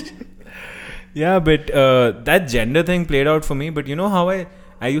damage. Yeah, but that gender thing played out for me. But you know how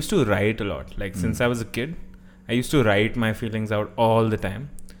I used to write a lot. Since I was a kid, I used to write my feelings out all the time.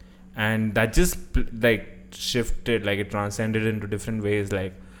 And that just shifted, it transcended into different ways.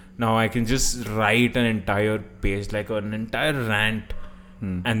 Now I can just write an entire page, an entire rant,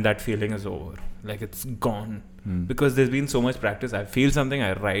 and that feeling is over. It's gone. Because there's been so much practice. I feel something,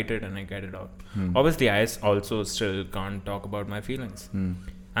 I write it and I get it out. Obviously, I also still can't talk about my feelings.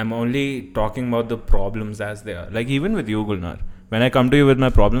 I'm only talking about the problems as they are. Even with you, Gulnar. When I come to you with my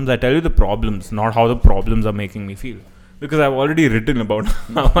problems, I tell you the problems, not how the problems are making me feel. Because I've already written about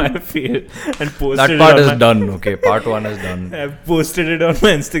how I feel and posted That it part on is my- done. Okay, part 1 is done. I've posted it on my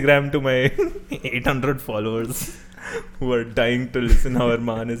Instagram to my 800 followers who are dying to listen how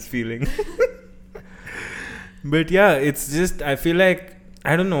Arman is feeling. But yeah, it's just, I feel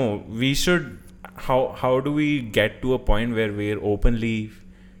I don't know, we should, how do we get to a point where we're openly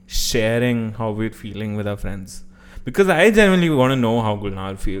sharing how we're feeling with our friends? Because I genuinely want to know how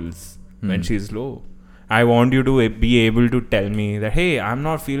Gulnar feels when she's low. I want you to be able to tell me that, hey, I'm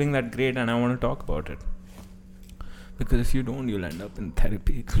not feeling that great and I want to talk about it. Because if you don't, you'll end up in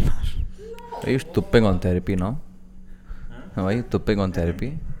therapy. Are you tupping on therapy now? Huh? Are you tupping on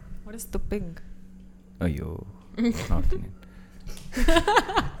therapy? What is tupping? Ayyo. Nothing.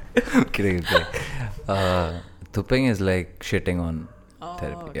 Kidding. Tupping is shitting on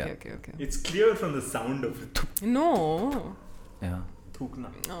therapy. Okay, okay. It's clear from the sound of it. No. Yeah. Oh,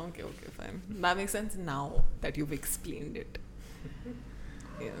 okay, fine. That makes sense now that you've explained it.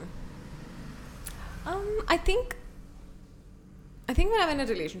 Yeah. I think when I'm in a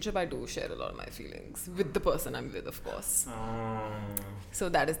relationship, I do share a lot of my feelings with the person I'm with, of course. So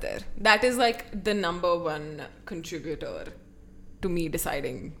that is there. That is the number one contributor to me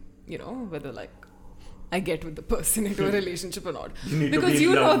deciding, whether I get with the person into a relationship or not. You need to Because be in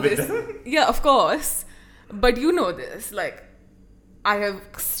you know love with this. them. Yeah, of course. But you know this. Like, I have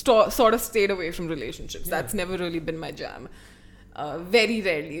sort of stayed away from relationships. Yeah. That's never really been my jam. Very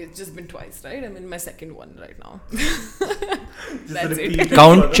rarely. It's just been twice, right? I'm in my second one right now. That's it.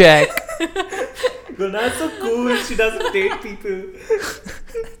 Count check. Gulnar's so cool. She doesn't date people.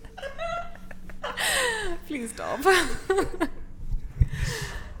 Please stop. But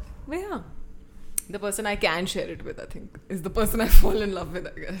yeah, the person I can share it with, I think, is the person I fall in love with,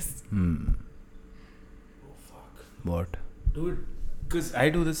 I guess. What? Dude, because I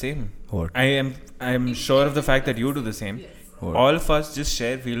do the same. What? I'm sure of the fact that you do the same. Yes. What? All of us just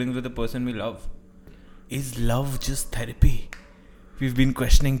share feelings with the person we love. Is love just therapy? We've been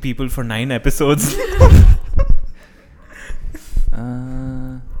questioning people for 9 episodes.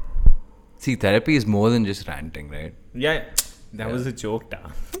 See, therapy is more than just ranting, right? Yeah, that was a joke, da.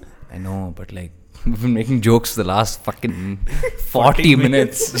 I know, but like we've been making jokes the last fucking 40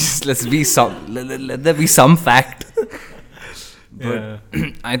 minutes. Just let there be some fact. But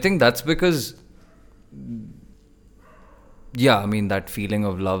I think that's because, yeah, I mean, that feeling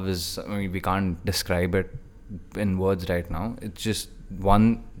of love is, I mean, we can't describe it in words right now. It's just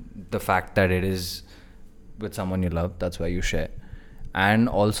the fact that it is with someone you love, that's why you share. And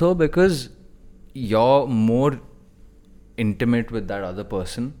also because you're more intimate with that other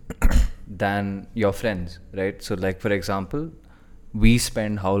person than your friends, right? So like, for example, we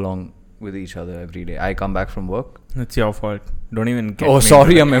spend how long with each other every day? I come back from work. It's your fault. Don't even get Oh, me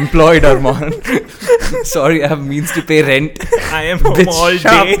sorry, into I'm employed, Arman. Sorry, I have means to pay rent. that. I am home Bitch, all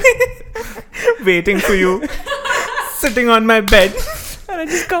day waiting for you, sitting on my bed, and I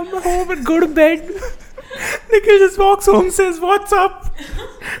just come home and go to bed. Nikhil just walks home, says, "What's up?"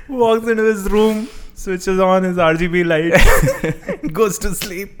 Walks into his room, switches on his RGB light, goes to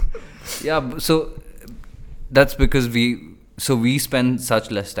sleep. Yeah, so that's because we spend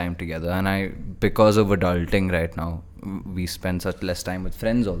such less time together, and because of adulting right now, we spend such less time with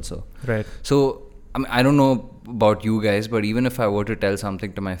friends also. Right. So I mean, I don't know about you guys, but even if I were to tell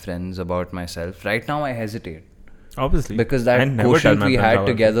something to my friends about myself, right now I hesitate. Obviously. Because I that never tell quotient my we friends had how I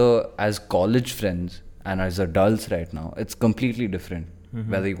together as college friends and as adults right now, it's completely different,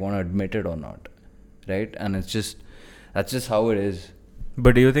 whether you want to admit it or not, right? And that's just how it is.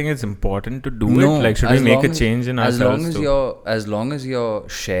 But do you think it's important to do No, it? Like, should we as make long a as- change in as ourselves? long as long as you're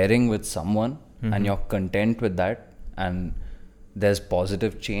sharing with someone and you're content with that, and there's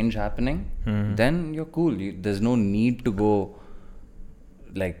positive change happening, then you're cool. There's no need to go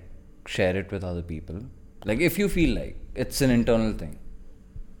like share it with other people. Like, if you feel like it's an internal thing.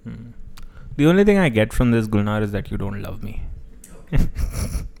 The only thing I get from this, Gulnar, is that you don't love me.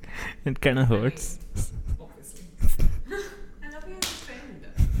 It kind of hurts. Obviously. I love you as a friend.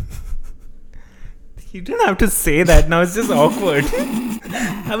 You didn't have to say that. Now it's just awkward.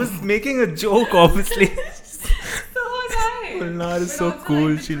 I was making a joke, obviously. So was I. Gulnar is But so also I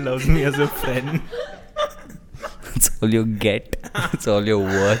cool. get She you. loves me as a friend. That's all you get. That's all you're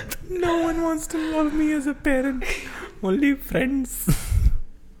worth. No one wants to love me as a parent. Only friends.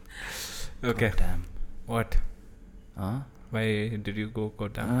 Okay. Oh, damn. What? Huh? Why did you go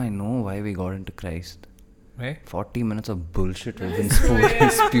down? I know why we got into Christ. Why? 40 minutes of bullshit we've been swear.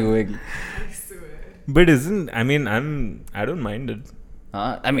 spewing. I swear. But I don't mind it.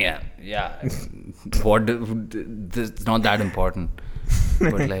 I mean, yeah. It's not that important.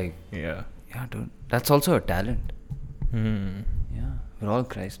 But like, Yeah. yeah, dude. That's also a talent. Yeah. We're all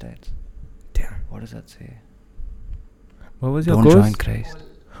Christites. Damn. What does that say? What was your Don't course? join Christ.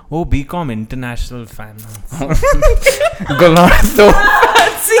 Oh, BCom International Finance. Gulnar so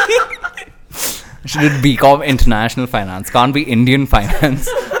she did BCom International Finance. Can't be Indian finance.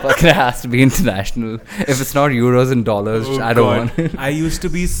 Fucking it has to be international. If it's not euros and dollars, Oh, I don't God. want it. I used to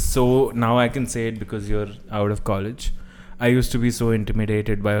be so... Now I can say it because you're out of college. I used to be so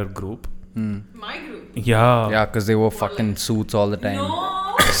intimidated by our group. My group. Yeah. Yeah, because they wore fucking suits all the time.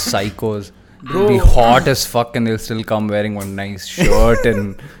 No. Psychos. They'll be hot as fuck and they'll still come wearing one nice shirt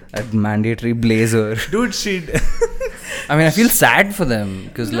and a mandatory blazer. Dude, she... I mean, I feel sad for them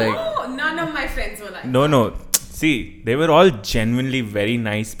because like... No, none of my friends were like No. See, they were all genuinely very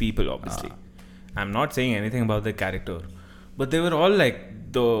nice people, obviously. I'm not saying anything about their character. But they were all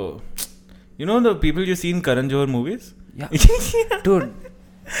like the... You know the people you see in Karan Johar movies? Yeah. Dude,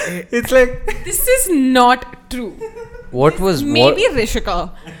 It's like... This is not true. what was... Maybe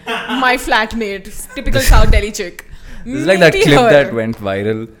Rishika, my flatmate, typical South Delhi chick. This is like that Maybe clip her. that went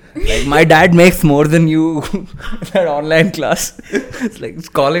viral. Like, my dad makes more than you. That online class. It's like, it's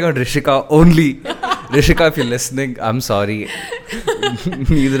calling out Rishika only. Rishika, if you're listening, I'm sorry.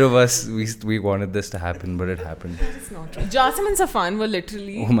 Neither of us, we wanted this to happen, but it happened. It's not true. Jasim and Safan were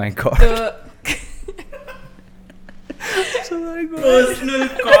literally Oh my god. the Personal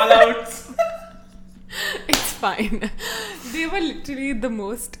call outs. it's fine. They were literally the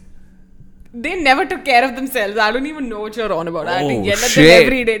most. They never took care of themselves. I don't even know what you're on about. I had to Oh, yell at them shit.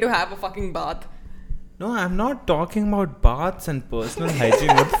 every day to have a fucking bath. No, I'm not talking about baths and personal hygiene.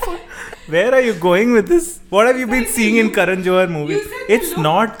 What the fuck? Where are you going with this? What have you been seeing in Karan Johar movies? You said the It's look.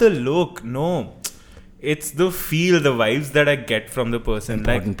 not the look. No. It's the feel, the vibes that I get from the person.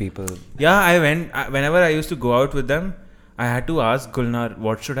 Important people. Yeah, whenever I used to go out with them, I had to ask Gulnar,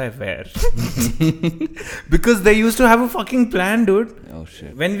 what should I wear? Because they used to have a fucking plan, dude. Oh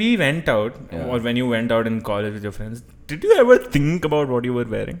shit. When we went out, Yeah. or when you went out in college with your friends, did you ever think about what you were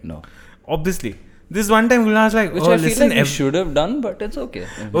wearing? No. Obviously. This one time Gulnar was like, Which oh, I feel listen, like we should have done, but it's okay.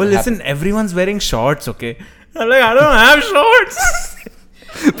 oh, listen, everyone's wearing shorts, okay? I'm like, I don't have shorts.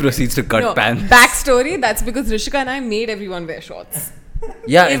 Proceeds to cut No, pants. backstory, that's because Rishika and I made everyone wear shorts.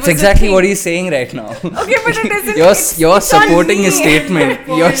 Yeah, It it's was a exactly thing. what he's saying right now. Okay, but it isn't. You're it's on supporting me. his statement.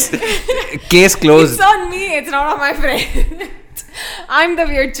 My Your point. case closed. It's on me, it's not on my friend. I'm the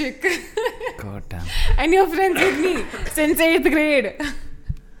weird chick. God damn. And you're friends with me since 8th grade.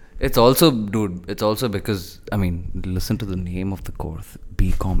 It's also, dude, it's also because, I mean, listen to the name of the course.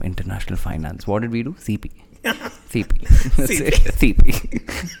 BCom International Finance. What did we do? CP. CP. That's it.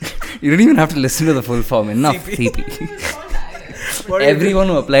 CP. You don't even have to listen to the full form. Enough. CP. What do you Everyone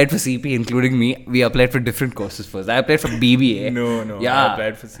who applied for CP, including me, we applied for different courses first. I applied for BBA. No. Yeah. I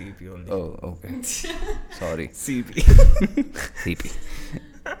applied for CP only. Oh, okay. Sorry. CP. CP.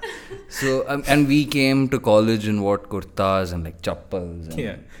 So, and we came to college in what, kurtas and like chappals. And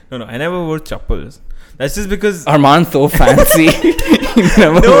Yeah. No, I never wore chappals. That's just because... Arman's so fancy. He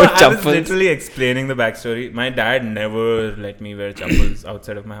never No, wore I was chappals. literally explaining the backstory. My dad never let me wear chappals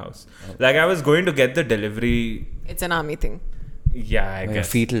outside of my house. Like, I was going to get the delivery... It's an army thing. Yeah, I Like a guess.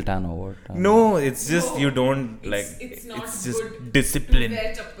 fetal tan or what? No, it's just you don't like... It's not it's just good discipline. to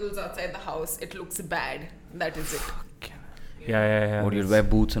wear chappals outside the house. It looks bad. That is it. Yeah. What, you'll wear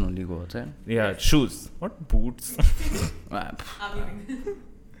boots and only go outside? Yeah, shoes. What boots? Ah,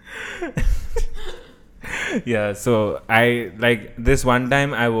 Yeah, so I like this one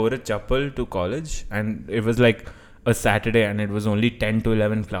time I wore a chappal to college and it was like a Saturday and it was only 10 to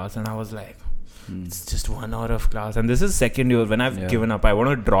 11 class and I was like, it's just 1 hour of class and this is second year when I've given up. I want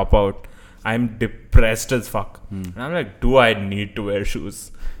to drop out. I'm depressed as fuck. And I'm like, do I need to wear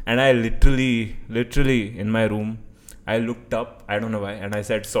shoes? And I literally in my room, I looked up, I don't know why, and I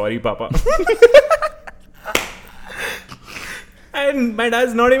said, sorry, Papa. And my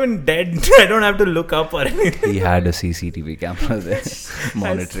dad's not even dead. I don't have to look up or anything. He had a CCTV camera there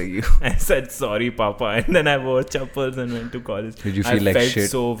monitoring you. I said, sorry, Papa. And then I wore chappals and went to college. Did you feel I like felt shit?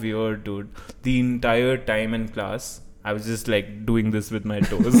 so weird, dude. The entire time in class, I was just like doing this with my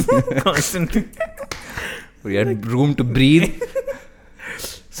toes constantly. We had room to breathe.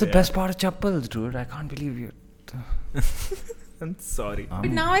 It's the best part of chappals, dude. I can't believe you. I'm sorry. But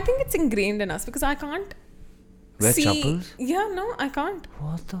now I think it's ingrained in us because I can't Wear see. chappals? Yeah, no, I can't.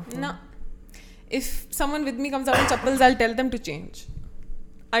 What the fuck? No. If someone with me comes out in chappals, I'll tell them to change.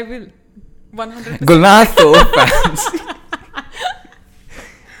 I will. 100%. Gulnar so fancy.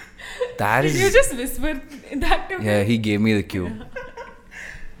 That Did you is... just whisper that to me? Yeah, he gave me the cue.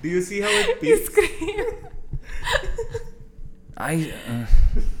 Do you see how it You peaks? scream.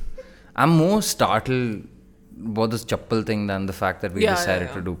 I'm more startled about this chappal thing than the fact that we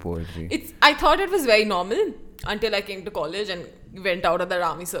decided to do poetry. I thought it was very normal until I came to college and went out of that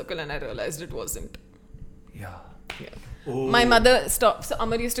army circle and I realized it wasn't. Yeah. My mother stopped. So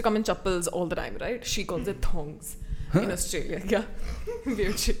Amar used to come in chappals all the time, right? She calls it thongs in Australia. Yeah.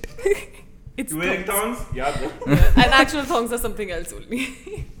 Weird shit. It's You wearing thongs. thongs? Yeah, bro. And actual thongs are something else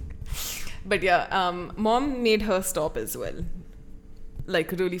only. But yeah, mom made her stop as well.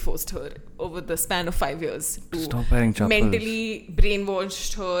 Like really forced her over the span of 5 years to Stop wearing chappals. mentally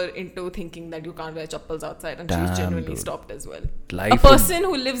brainwashed her into thinking that you can't wear chappals outside, and she's Damn, genuinely dude. stopped as well. Life A person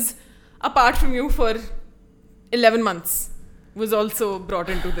who lives apart from you for 11 months was also brought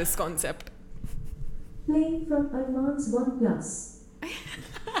into this concept. Playing from Arman's OnePlus.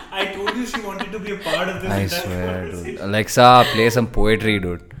 I told you she wanted to be a part of this. I entire swear, dude. conversation. Alexa, play some poetry,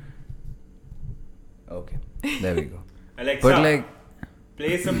 dude. Okay, there we go. Alexa, But like,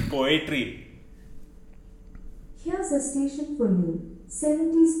 play some poetry. Here's a station for you.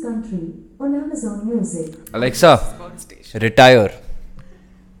 70s Country on Amazon Music. Alexa, On stage. retire.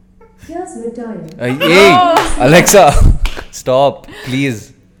 Here's Retire. Hey, Alexa, stop,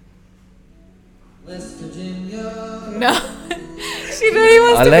 please. No. She really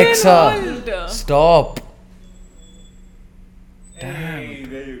wants Alexa, to be involved. stop. Hey,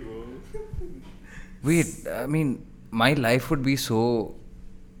 there you go. Wait, I mean, my life would be so.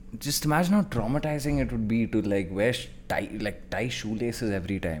 Just imagine how traumatizing it would be to like wear tie shoelaces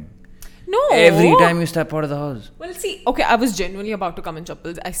every time. No. Every time you step out of the house. Well, see, okay, I was genuinely about to come in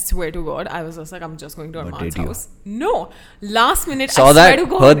chappals. I swear to God, I was just like, I'm just going to But Arman's did you? house. No, last minute, Saw I that, swear to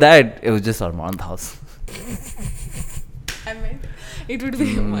God. heard that. It was just Arman's house. I meant it would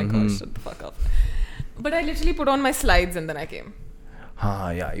be. Oh my gosh, shut the fuck up. But I literally put on my slides and then I came.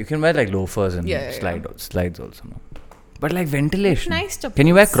 Yeah, you can wear like loafers and Yeah. slides also. No? But like ventilation. Nice chappals. Can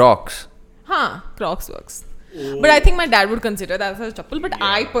you wear Crocs? Crocs works. But I think my dad would consider that as a chappal, but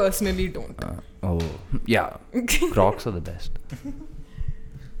I personally don't. Yeah. Crocs are the best.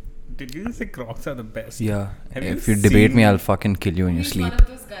 Did you say Crocs are the best? Yeah. Have If you you debate seen- me, I'll fucking kill you in your He's sleep. one of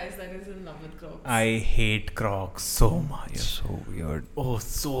those guys that is in love with Crocs. I hate Crocs so much. You're so weird. Oh,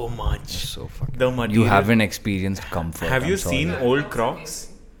 so much. So fucking. The You material. haven't experienced comfort. Have you I'm sorry. seen old Crocs?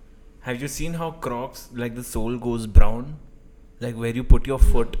 Have you seen how Crocs, like the sole goes brown? Like where you put your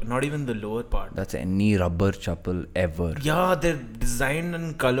foot, not even the lower part. That's any rubber chappal ever. Yeah, they're designed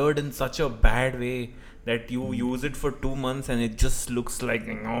and colored in such a bad way that you use it for 2 months and it just looks like,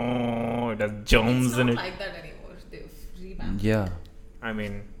 oh, it has germs It's in not it. like that anymore. They've revamped. Yeah. I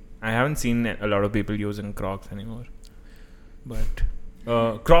mean, I haven't seen a lot of people using Crocs anymore. But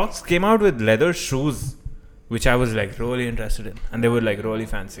Crocs came out with leather shoes, which I was like really interested in. And they were like really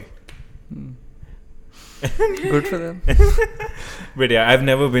fancy. Good for them. But yeah, I've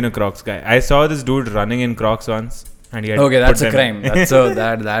never been a Crocs guy. I saw this dude running in Crocs once. And he had Okay, put that's a them- crime.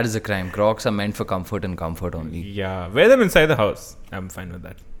 That is a crime. Crocs are meant for comfort and comfort only. Yeah, wear them inside the house. I'm fine with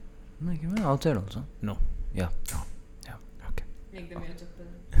that. No, you can wear outside also. No. Yeah. Okay. Make them wear chappal.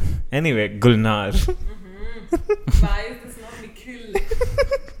 Anyway, Gulnar. Why is this not Nikhil?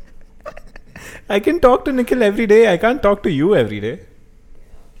 I can talk to Nikhil every day. I can't talk to you every day.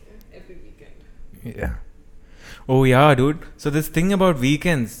 Every weekend. Yeah. Oh yeah, dude. So this thing about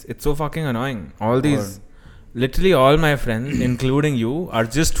weekends, it's so fucking annoying. Literally all my friends, including you, are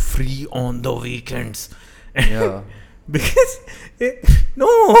just free on the weekends. Yeah. Because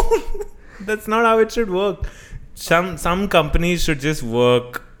no, that's not how it should work. Some companies should just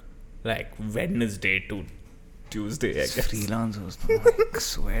work like Wednesday to Tuesday, I guess. Freelancers, no, I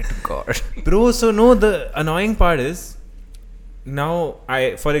swear to God. Bro, so no, the annoying part is now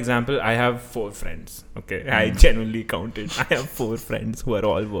for example, I have 4 friends. Okay, I genuinely counted. I have 4 friends who are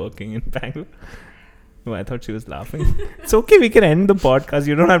all working in Bangalore. Oh, I thought she was laughing. It's okay, we can end the podcast.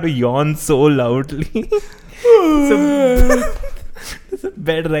 You don't have to yawn so loudly. There's a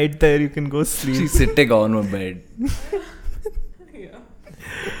bed right there. You can go sleep. She's sitting on her bed.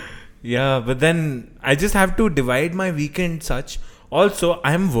 Yeah, but then I just have to divide my weekend such. Also,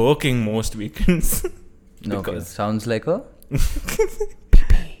 I'm working most weekends. Okay, sounds like a...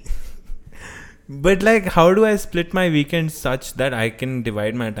 But like, how do I split my weekend such that I can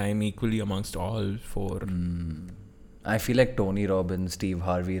divide my time equally amongst all 4? I feel like Tony Robbins, Steve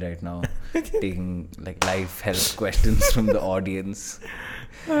Harvey right now, taking like life health questions from the audience.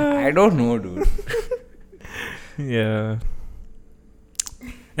 I don't know, dude. Yeah.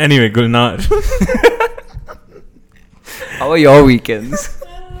 Anyway, Gulnar. How are your weekends?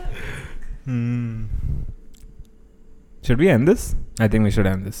 Should we end this? I think we should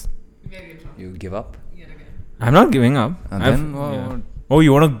end this. You give up? I'm not giving up. And I've- then, yeah. Oh,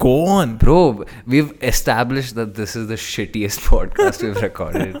 you want to go on? Bro, we've established that this is the shittiest podcast we've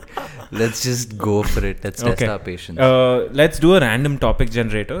recorded. Let's just go for it. Let's test our patience. Let's do a random topic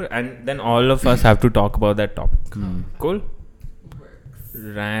generator and then all of us have to talk about that topic. Cool?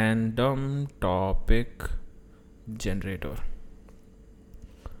 Random topic generator.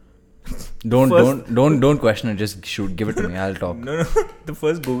 Don't question it. Just shoot. Give it to me. I'll talk. No. The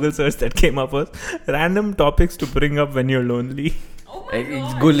first Google search that came up was random topics to bring up when you're lonely. Oh my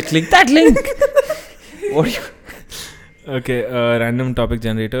god. Go click that link. What are you? Okay, random topic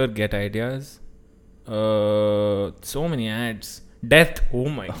generator, get ideas. So many ads. Death. Oh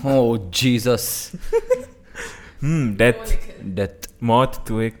my. Oh Jesus. Death. Death. मौत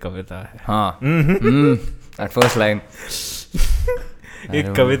तो एक कविता है. हाँ. That first line.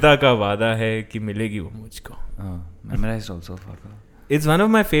 एक कविता का वादा है कि मिलेगी वो मुझको. Memorized also. Fucker. It's one of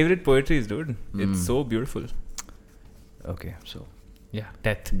my favorite poetries, dude. It's so beautiful. Okay, so Yeah,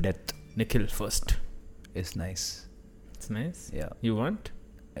 death. death Nikhil first. is nice. It's nice. Yeah. You want?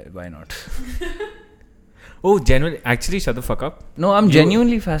 Why not? Oh, genuinely. Actually, shut the fuck up. No, I'm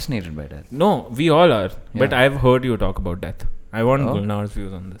genuinely fascinated by that. No, we all are. But Yeah. I've heard you talk about death. I want Oh. Gulnar's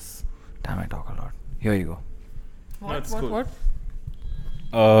views on this. Damn, I talk a lot. Here you go. That's cool. What?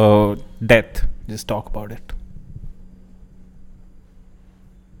 Death. Just talk about it.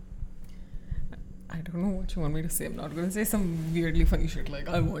 I don't know what you want me to say. I'm not going to say some weirdly funny shit like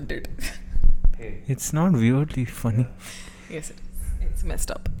I want it. It's not weirdly funny. Yes, it is. It's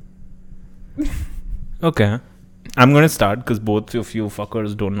messed up. Okay. I'm going to start because both of you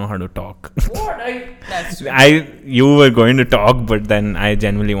fuckers don't know how to talk. That's true. You were going to talk, but then I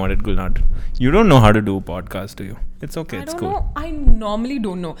genuinely wanted Gulnar to. You don't know how to do a podcast, do you? It's okay. I It's don't cool. know. I normally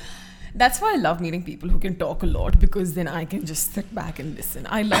don't know. That's why I love meeting people who can talk a lot, because then I can just sit back and listen.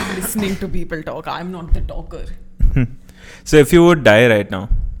 I love listening to people talk. I'm not the talker. So if you would die right now,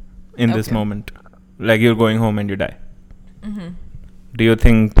 in this Okay. moment, like you're going home and you die, Mm-hmm. do you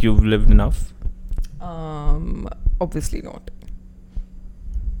think you've lived enough? Obviously not.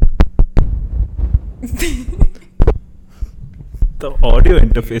 The audio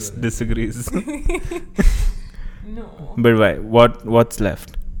interface disagrees. No. But why? What's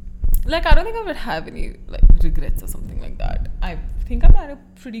left? Like, I don't think I would have any like regrets or something like that. I think I'm at a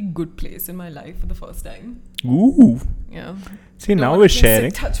pretty good place in my life for the first time. Ooh. Yeah. See, Don't now wanna we're jinx it,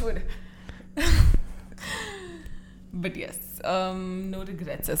 sharing. touch wood. But yes, no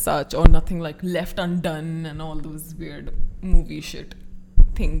regrets as such, or nothing like left undone and all those weird movie shit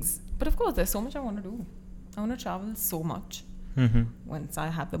things. But of course, there's so much I want to do. I want to travel so much Mm-hmm. once I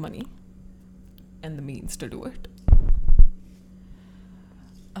have the money and the means to do it.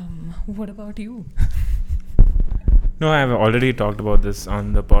 What about you? No, I've already talked about this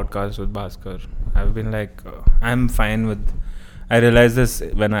on the podcast with Bhaskar. I've been like, I'm fine with. I realized this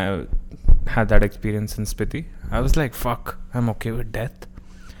when I had that experience in Spiti. I was like, fuck, I'm okay with death.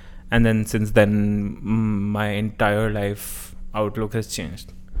 And then since then, my entire life outlook has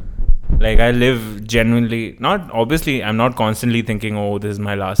changed. Like, I live genuinely, not obviously, I'm not constantly thinking, oh, this is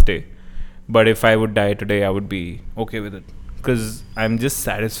my last day. But if I would die today, I would be okay with it. Because I'm just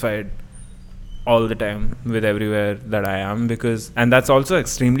satisfied all the time with everywhere that I am. And that's also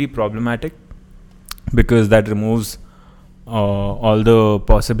extremely problematic because that removes all the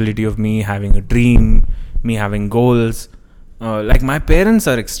possibility of me having a dream, me having goals. Like, my parents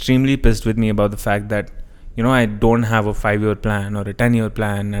are extremely pissed with me about the fact that, you know, I don't have a 5-year plan or a 10-year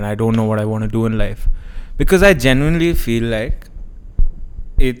plan and I don't know what I want to do in life. Because I genuinely feel like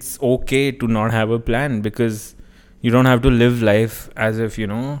it's okay to not have a plan, because you don't have to live life as if, you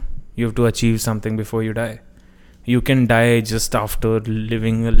know, you have to achieve something before you die. You can die just after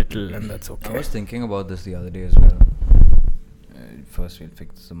living a little, and that's okay. I was thinking about this the other day as well. First, we'll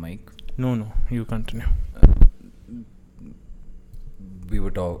fix the mic. No, you continue.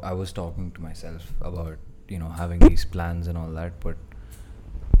 I was talking to myself about, you know, having these plans and all that, but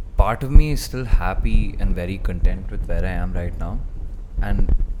part of me is still happy and very content with where I am right now.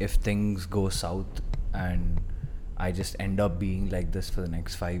 And if things go south and I just end up being like this for the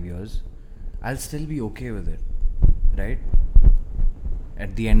next 5 years, I'll still be okay with it, right?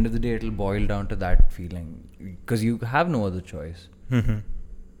 At the end of the day, it'll boil down to that feeling, because you have no other choice. Mm-hmm.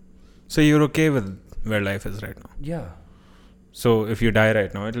 So you're okay with where life is right now? Yeah. So if you die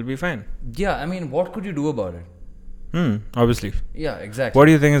right now, it'll be fine? Yeah, I mean, what could you do about it? Obviously. Yeah, exactly. What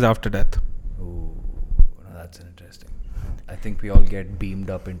do you think is after death? Oh, no, that's interesting. I think we all get beamed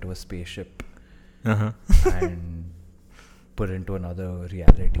up into a spaceship Uh-huh. and put into another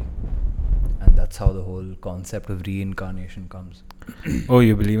reality. And that's how the whole concept of reincarnation comes. Oh,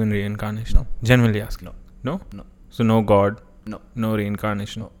 you believe in reincarnation? No. Genuinely asking? No. No? No. So no God? No. No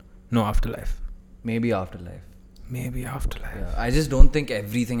reincarnation? No. No afterlife? Maybe afterlife. Maybe afterlife. Yeah, I just don't think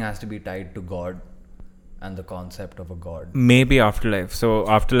everything has to be tied to God and the concept of a God. Maybe afterlife. So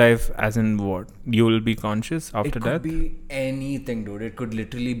afterlife as in what? You will be conscious after It death? could be anything, dude. It could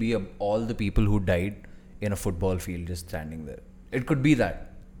literally be all the people who died in a football field just standing there. It could be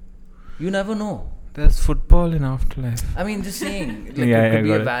that. You never know. There's football in afterlife. I mean, just saying, like, Yeah, it could be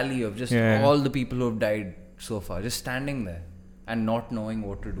got a it. valley of just all the people who have died so far, just standing there and not knowing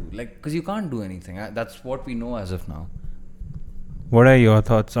what to do. Like, because you can't do anything. That's what we know as of now. What are your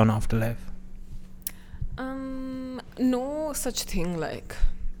thoughts on afterlife? No such thing like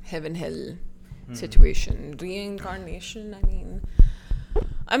heaven hell situation. Reincarnation, I mean,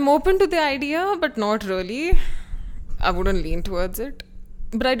 I'm open to the idea, but not really. I wouldn't lean towards it.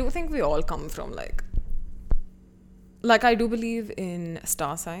 But I do think we all come from like I do believe in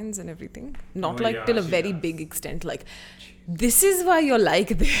star signs and everything. Not till a very big extent. Like, this is why you're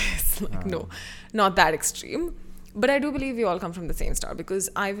like this. Like, no, not that extreme. But I do believe we all come from the same star, because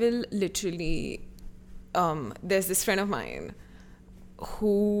I will literally... there's this friend of mine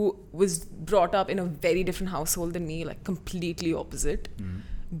who was brought up in a very different household than me, like completely opposite.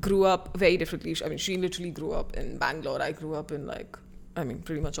 Grew up very differently. I mean, she literally grew up in Bangalore. I grew up in like I mean,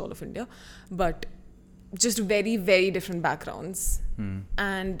 pretty much all of India, but just very, very different backgrounds.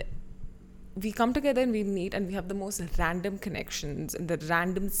 And we come together and we meet and we have the most random connections and the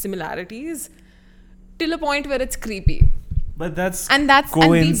random similarities till a point where it's creepy. But that's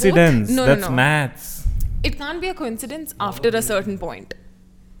coincidence. That's maths. It can't be a coincidence after a certain point.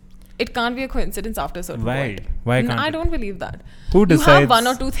 It can't be a coincidence after a certain point. Why can't I it? don't believe that. Who decides? You have one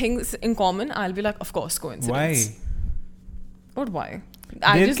or two things in common, I'll be like, of course, coincidence. Why? What why?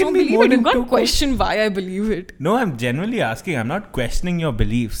 I There just can don't be believe more it. You than two can't question why I believe it. No, I'm genuinely asking. I'm not questioning your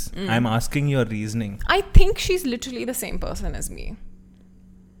beliefs. I'm asking your reasoning. I think she's literally the same person as me.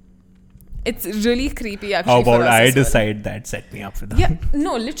 It's really creepy actually. How about for us I as well. decide that? Set me up with that. Yeah,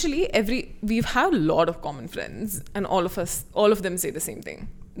 no, literally we've had a lot of common friends and all of them say the same thing.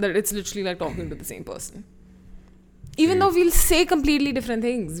 That it's literally like talking to the same person. Even though we'll say completely different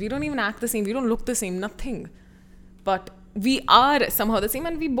things. We don't even act the same. We don't look the same. Nothing. But we are somehow the same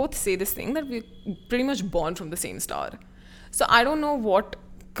and we both say this thing that we're pretty much born from the same star. So I don't know what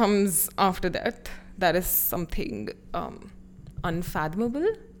comes after that. That is something unfathomable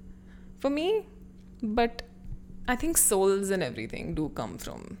for me. But I think souls and everything do come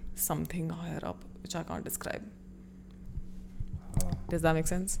from something higher up, which I can't describe. Does that make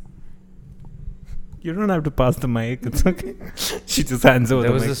sense? You don't have to pass the mic. It's okay. She just hands over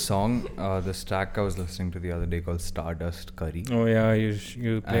There the was mic. a song, this track I was listening to the other day called Stardust Curry. Oh yeah,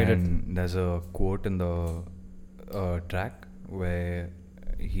 you played it. And there's a quote in the track where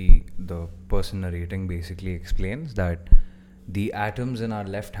the person narrating basically explains that the atoms in our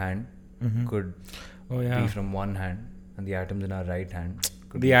left hand could be from one hand, and the atoms in our right hand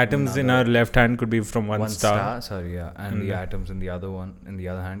could be The from atoms in another. our left hand could be from one star. And the atoms in the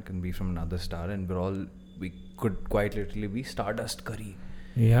other hand can be from another star, and we could quite literally be Stardust Curry.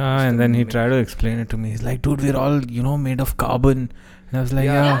 Yeah, and then he tried to explain it to me. He's like, dude, we're all, made of carbon. And I was like,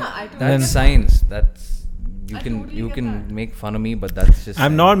 yeah. That's science. That's you can make fun of me, but that's just.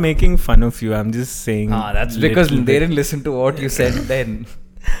 I'm not making fun of you. I'm just saying. That's because they didn't listen to what you said then.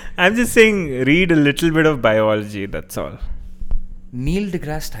 I'm just saying, read a little bit of biology. That's all. Neil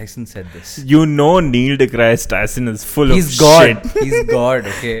deGrasse Tyson said this. You know, Neil deGrasse Tyson is full He's of God. shit. He's God.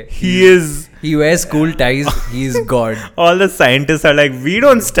 Okay. He wears cool ties. He's God. All the scientists are like, we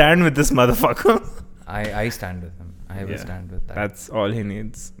don't stand with this motherfucker. I stand with him. I will stand with that. That's all he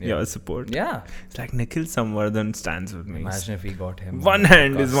needs. Yeah. Your support. Yeah. It's like Nikhil Samvardhan stands with me. Imagine if we got him. One on the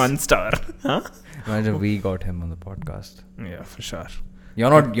hand podcast. is one star. Huh? Imagine if we got him on the podcast. Yeah, for sure. You're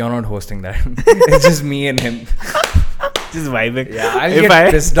not hosting that. It's just me and him. Just vibing. Yeah, I'll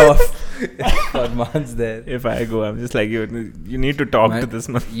get pissed off. Farman's there. If I go, I'm just like, you need to talk to this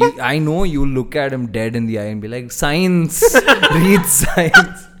man. I know you look at him dead in the eye and be like, science. Read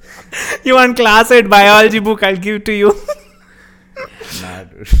science. You want class 8 biology book? I'll give it to you. Nah,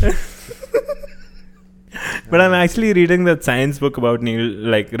 dude. But I'm actually reading that science book about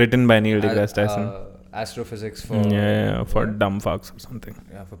written by Neil deGrasse Tyson. Astrophysics for For dumb fucks or something.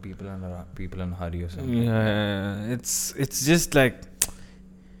 Yeah, for people in a hurry or something. Yeah, it's just like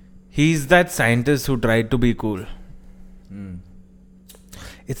he's that scientist who tried to be cool.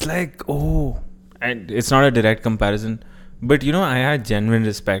 It's like, and it's not a direct comparison, but I had genuine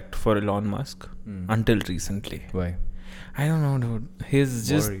respect for Elon Musk until recently. Why? I don't know, dude. He's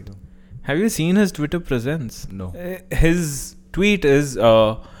just. What are you doing? Have you seen his Twitter presence? No. His tweet is,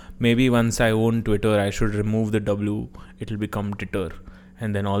 maybe once I own Twitter, I should remove the W. It'll become Titter.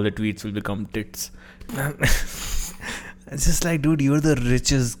 And then all the tweets will become tits. It's just like, dude, you're the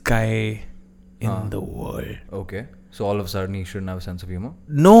richest guy in the world. Okay. So all of a sudden he shouldn't have a sense of humor?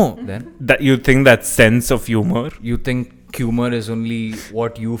 No. Then? That you think that sense of humor? You think humor is only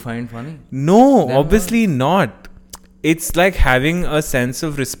what you find funny? No, Then obviously not. It's like having a sense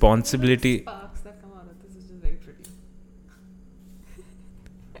of responsibility. Sparks that come out of this is just very pretty.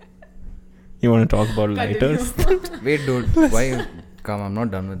 You want to talk about lighters? Wait, dude. Why? Come, I'm not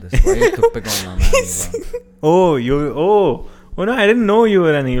done with this. Why are you toothpick on my man? Oh no, I didn't know you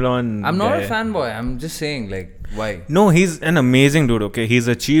were an Elon I'm not guy. a fanboy. I'm just saying, why? No, he's an amazing dude, okay? He's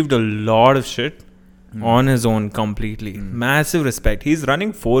achieved a lot of shit on his own completely. Massive respect. He's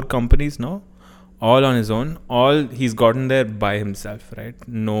running 4 companies now, all on his own. All he's gotten there by himself, right?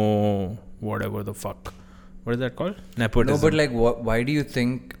 No, whatever the fuck. What is that called? Nepotism. No, but why do you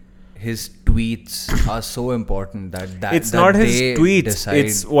think his tweets are so important that it's that not his they tweets. decide?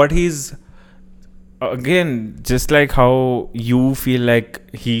 It's what he's... Again, just like how you feel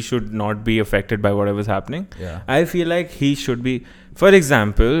like he should not be affected by whatever's happening, Yeah. I feel like he should be. For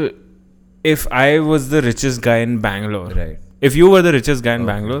example, if I was the richest guy in Bangalore, Right. if you were the richest guy in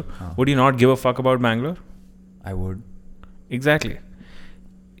Okay. Bangalore, would you not give a fuck about Bangalore? I would. Exactly.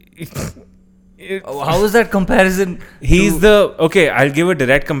 How is that comparison? I'll give a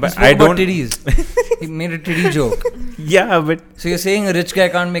direct comparison. I don't. Titties. He made a titty joke. Yeah, but So you're saying a rich guy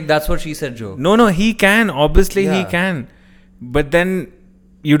can't make that's what she said joke? no, he can. Obviously, he Yeah. can. But then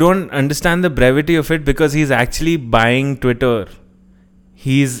you don't understand the brevity of it because he's actually buying Twitter.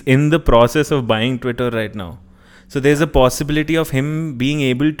 He's in the process of buying Twitter right now. So there's a possibility of him being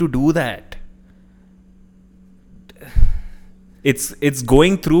able to do that. It's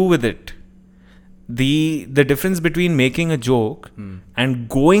going through with it. The difference between making a joke and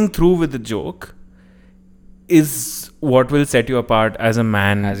going through with the joke is what will set you apart as a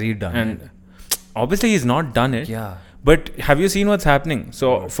man. Has he done it? Obviously, he's not done it. Yeah. But have you seen what's happening?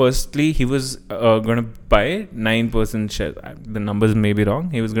 So, firstly, he was going to buy 9% shares. The numbers may be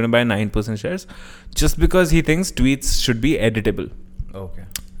wrong. He was going to buy 9% shares just because he thinks tweets should be editable. Okay.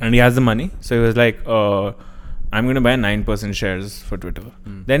 And he has the money. So, he was like, I'm going to buy 9% shares for Twitter.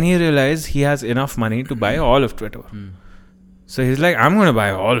 Then he realized he has enough money to buy all of Twitter. So, he's like, I'm going to buy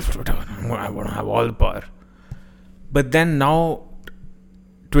all of Twitter. I want to have all the power. But then now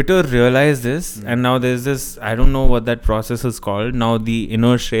Twitter realized this, and now there's this, I don't know what that process is called. Now the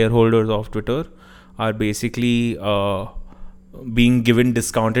inner shareholders of Twitter are basically being given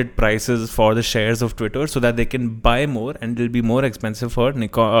discounted prices for the shares of Twitter so that they can buy more, and it'll be more expensive for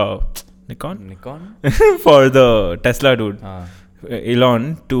Nikon? For the Tesla dude,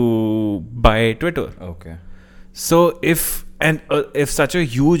 Elon, to buy Twitter. Okay. So if such a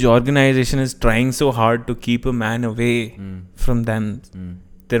huge organization is trying so hard to keep a man away from them,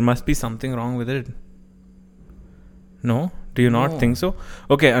 there must be something wrong with it. No? Do you not think so?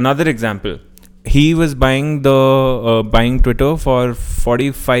 Okay, another example. He was buying Twitter for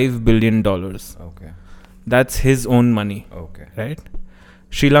 $45 billion. Okay. That's his own money. Okay. Right?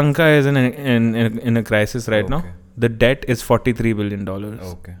 Sri Lanka is in a crisis right now. The debt is $43 billion.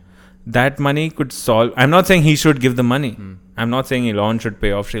 Okay. That money could solve. I'm not saying he should give the money. I'm not saying Elon should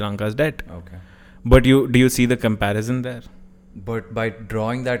pay off Sri Lanka's debt. Okay. But do you see the comparison there? But by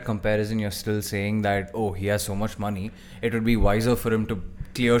drawing that comparison, you're still saying that, he has so much money, it would be wiser for him to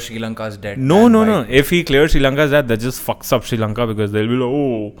clear Sri Lanka's debt. No. If he clears Sri Lanka's debt, that just fucks up Sri Lanka because they'll be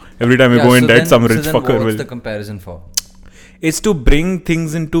like, every time we go in debt, some rich fucker will. What's the comparison for? It's to bring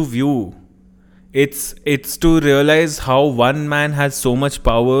things into view. It's to realize how one man has so much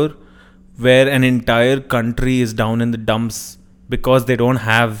power where an entire country is down in the dumps because they don't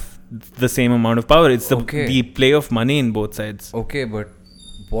have the same amount of power. It's the play of money in both sides. Okay, but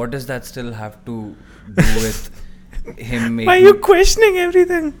what does that still have to do with him making... Why are you questioning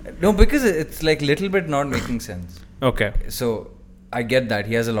everything? No, because it's like little bit not making sense. Okay. So, I get that.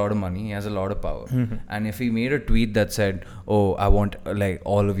 He has a lot of money. He has a lot of power. And if he made a tweet that said, I want like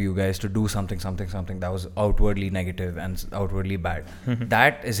all of you guys to do something that was outwardly negative and outwardly bad.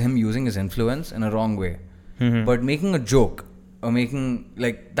 That is him using his influence in a wrong way. But making a joke or making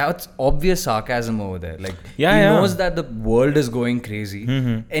like that's obvious sarcasm over there. Like he knows that the world is going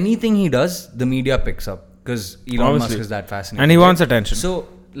crazy. Anything he does, the media picks up because Elon Musk is that fascinating. And he wants attention. So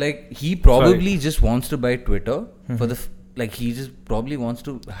like he probably just wants to buy Twitter for the he just probably wants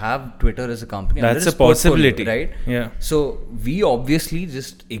to have Twitter as a company. That's a possibility, right? Yeah. So we obviously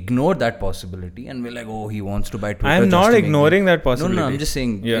just ignore that possibility and we're like, he wants to buy Twitter. I'm not ignoring that possibility. No, I'm just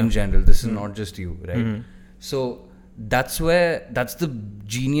saying in general. This is not just you, right? So that's the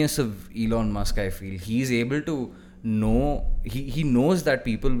genius of Elon Musk. I feel he's able to know. He knows that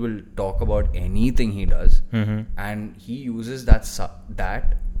people will talk about anything he does, and he uses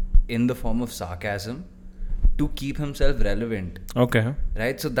that in the form of sarcasm to keep himself relevant. Okay.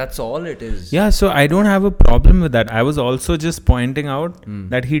 Right? So that's all it is. Yeah, so I don't have a problem with that. I was also just pointing out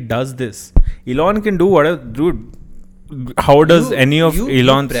that he does this. Elon can do whatever. Dude, how does any of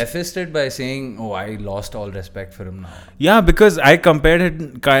Elon's... You prefaced it by saying, I lost all respect for him now. Yeah, because I compared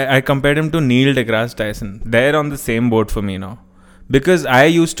him to Neil deGrasse Tyson. They're on the same boat for me now. Because I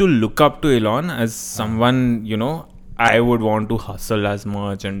used to look up to Elon as someone, I would want to hustle as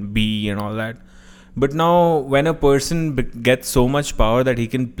much and be and all that. But now, when a person gets so much power that he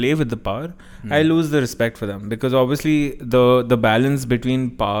can play with the power, I lose the respect for them. Because obviously, the balance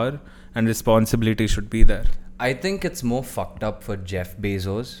between power and responsibility should be there. I think it's more fucked up for Jeff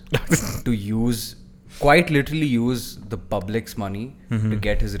Bezos to quite literally use the public's money to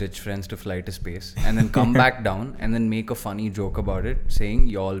get his rich friends to fly to space and then come back down and then make a funny joke about it saying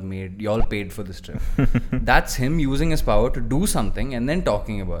y'all paid for this trip. That's him using his power to do something and then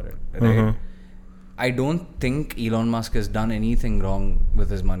talking about it, right? I don't think Elon Musk has done anything wrong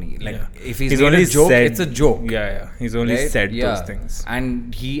with his money. If he's made a joke, it's a joke. Yeah. He's only said those things.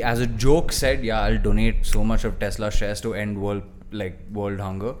 And he, as a joke, said, I'll donate so much of Tesla shares to end world like world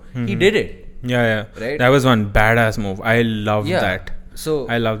hunger. He did it. Yeah. Right? That was one badass move. I love that. So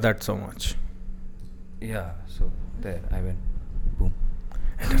I love that so much. yeah. So there, I win. Boom.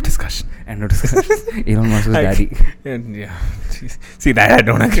 End of discussion. End of discussion. Elon Musk's daddy. Yeah. See, that I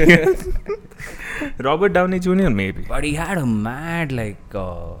don't agree. Robert Downey Jr. maybe. But he had a mad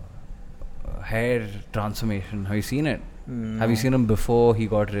hair transformation. Have you seen it? Have you seen him before he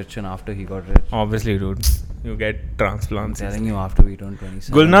got rich and after he got rich? Obviously, dude. You get transplants. I'm telling you, after we turn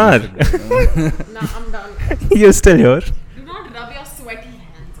 27. Gulnar. Nah, I'm done. You're still here. Do not rub your sweaty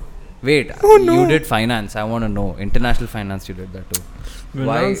hands on me. Wait, no. you did finance. I want to know. International finance, you did that too.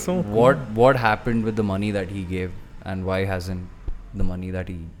 Why? What happened with the money that he gave, and why hasn't the money that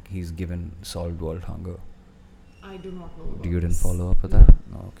he's given solved world hunger? I do not know. You didn't follow up with that?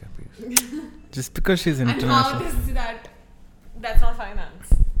 No, okay, please. Just because she's And how international. does that? That's not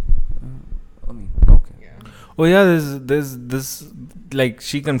finance. I mean, okay. Yeah. Oh yeah, there's this, like,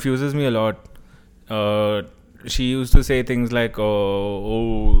 she confuses me a lot. She used to say things like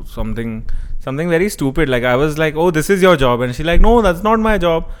something very stupid. Like I was like, oh, this is your job, and she's like, no, that's not my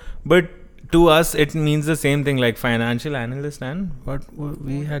job. But to us, it means the same thing, like financial analyst and what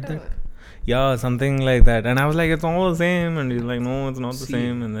we had that. Yeah, something like that. And I was like, it's all the same. And he's like, no, it's not the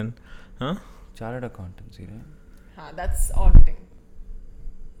same. And then, Chartered accountancy, right? That's auditing.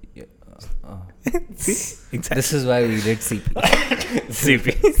 Yeah. See? Exactly. This is why we did CP.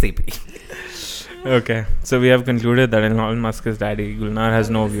 CP. Okay. So we have concluded that Elon Musk is daddy. Gulnar has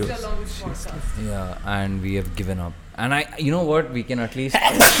no views. Yeah, and we have given up. And you know what? We can at least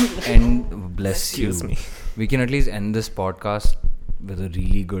end. Bless you. Excuse me. We can at least end this podcast with a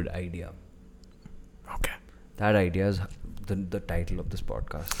really good idea. Okay. That idea is the title of this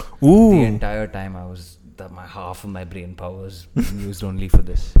podcast. Ooh. The entire time my half of my brain power was being used only for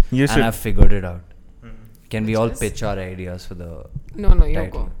this. And I've figured it out. Can we all pitch our ideas for the No, you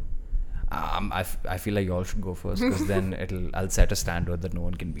title? go. I feel like you all should go first because then I'll set a standard that no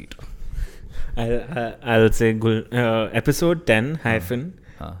one can beat. I'll say episode 10 hyphen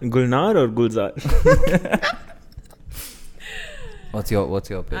Gulnar or Gulzar. What's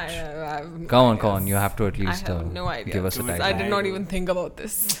your pitch? Come on. You have to at least I have no idea. give us a title. I did not even think about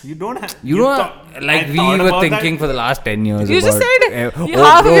this. You don't have. We were thinking for the last 10 years. You just about, said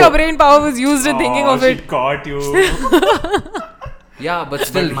half of your brain power was used in thinking of it. She caught you. Yeah, but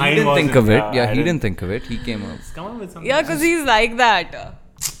still, he mine didn't think of wasn't, it. yeah, Yeah, I he didn't think of it. He came up. Come on with something. Yeah, because he's like that.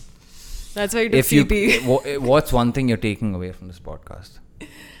 That's why he took CP. What's one thing you're taking away from this podcast?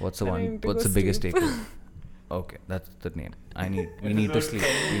 What's the What's biggest takeaway? Okay, that's the name. We need to sleep.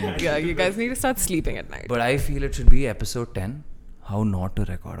 Yeah, you guys need to start sleeping at night. But I feel it should be episode 10. How not to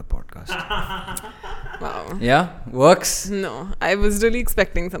record a podcast. Wow. Yeah, works. No, I was really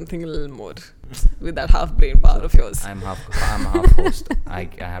expecting something a little more with that half brain power of yours. I'm half host. I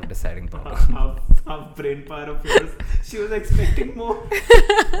have deciding power. Half brain power of yours. She was expecting more.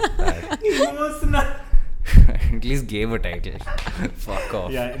 Emotional. At least gave a title. Fuck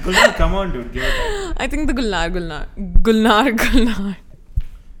off. Yeah, Gulnar, come on, dude. Give it a I think the Gulnar.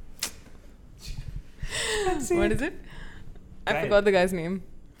 What is it? I forgot the guy's name.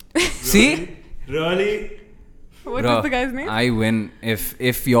 See? Really? What is the guy's name? I win. If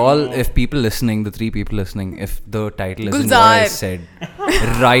people listening, the 3 people listening, if the title isn't Gulzar. what I said,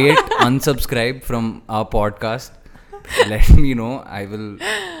 riot, unsubscribe from our podcast. Let me know. I will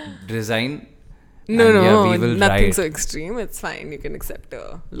resign. No, we will nothing riot. so extreme. It's fine. You can accept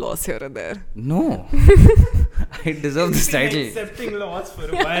a loss here or there. No. I deserve this title. Accepting loss for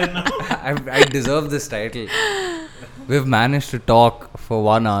a while now. I deserve this title. We've managed to talk for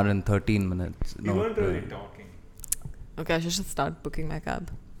 1 hour and 13 minutes. You weren't really talking. Okay, I should start booking my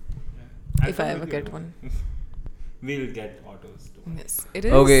cab. Yeah. If I ever get one. We'll get autos too. Yes. It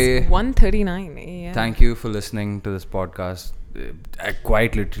is Okay. 1:39 a.m. Thank you for listening to this podcast.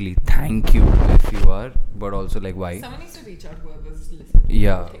 Quite literally, thank you if you are. But also, like, why? Someone needs to reach out whoever's listening.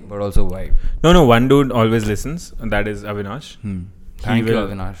 Yeah, but also why? No, one dude always listens. And that is Avinash. Thank you, will-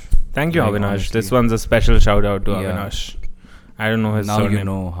 Avinash. Thank you, Like, Avinash. honestly. This one's a special shout out to Yeah. Avinash. I don't know his Now surname. you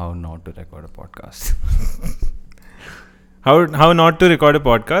know how not to record a podcast. How not to record a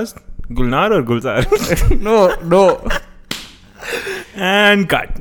podcast? Gulnar or Gulzar? No. And cut.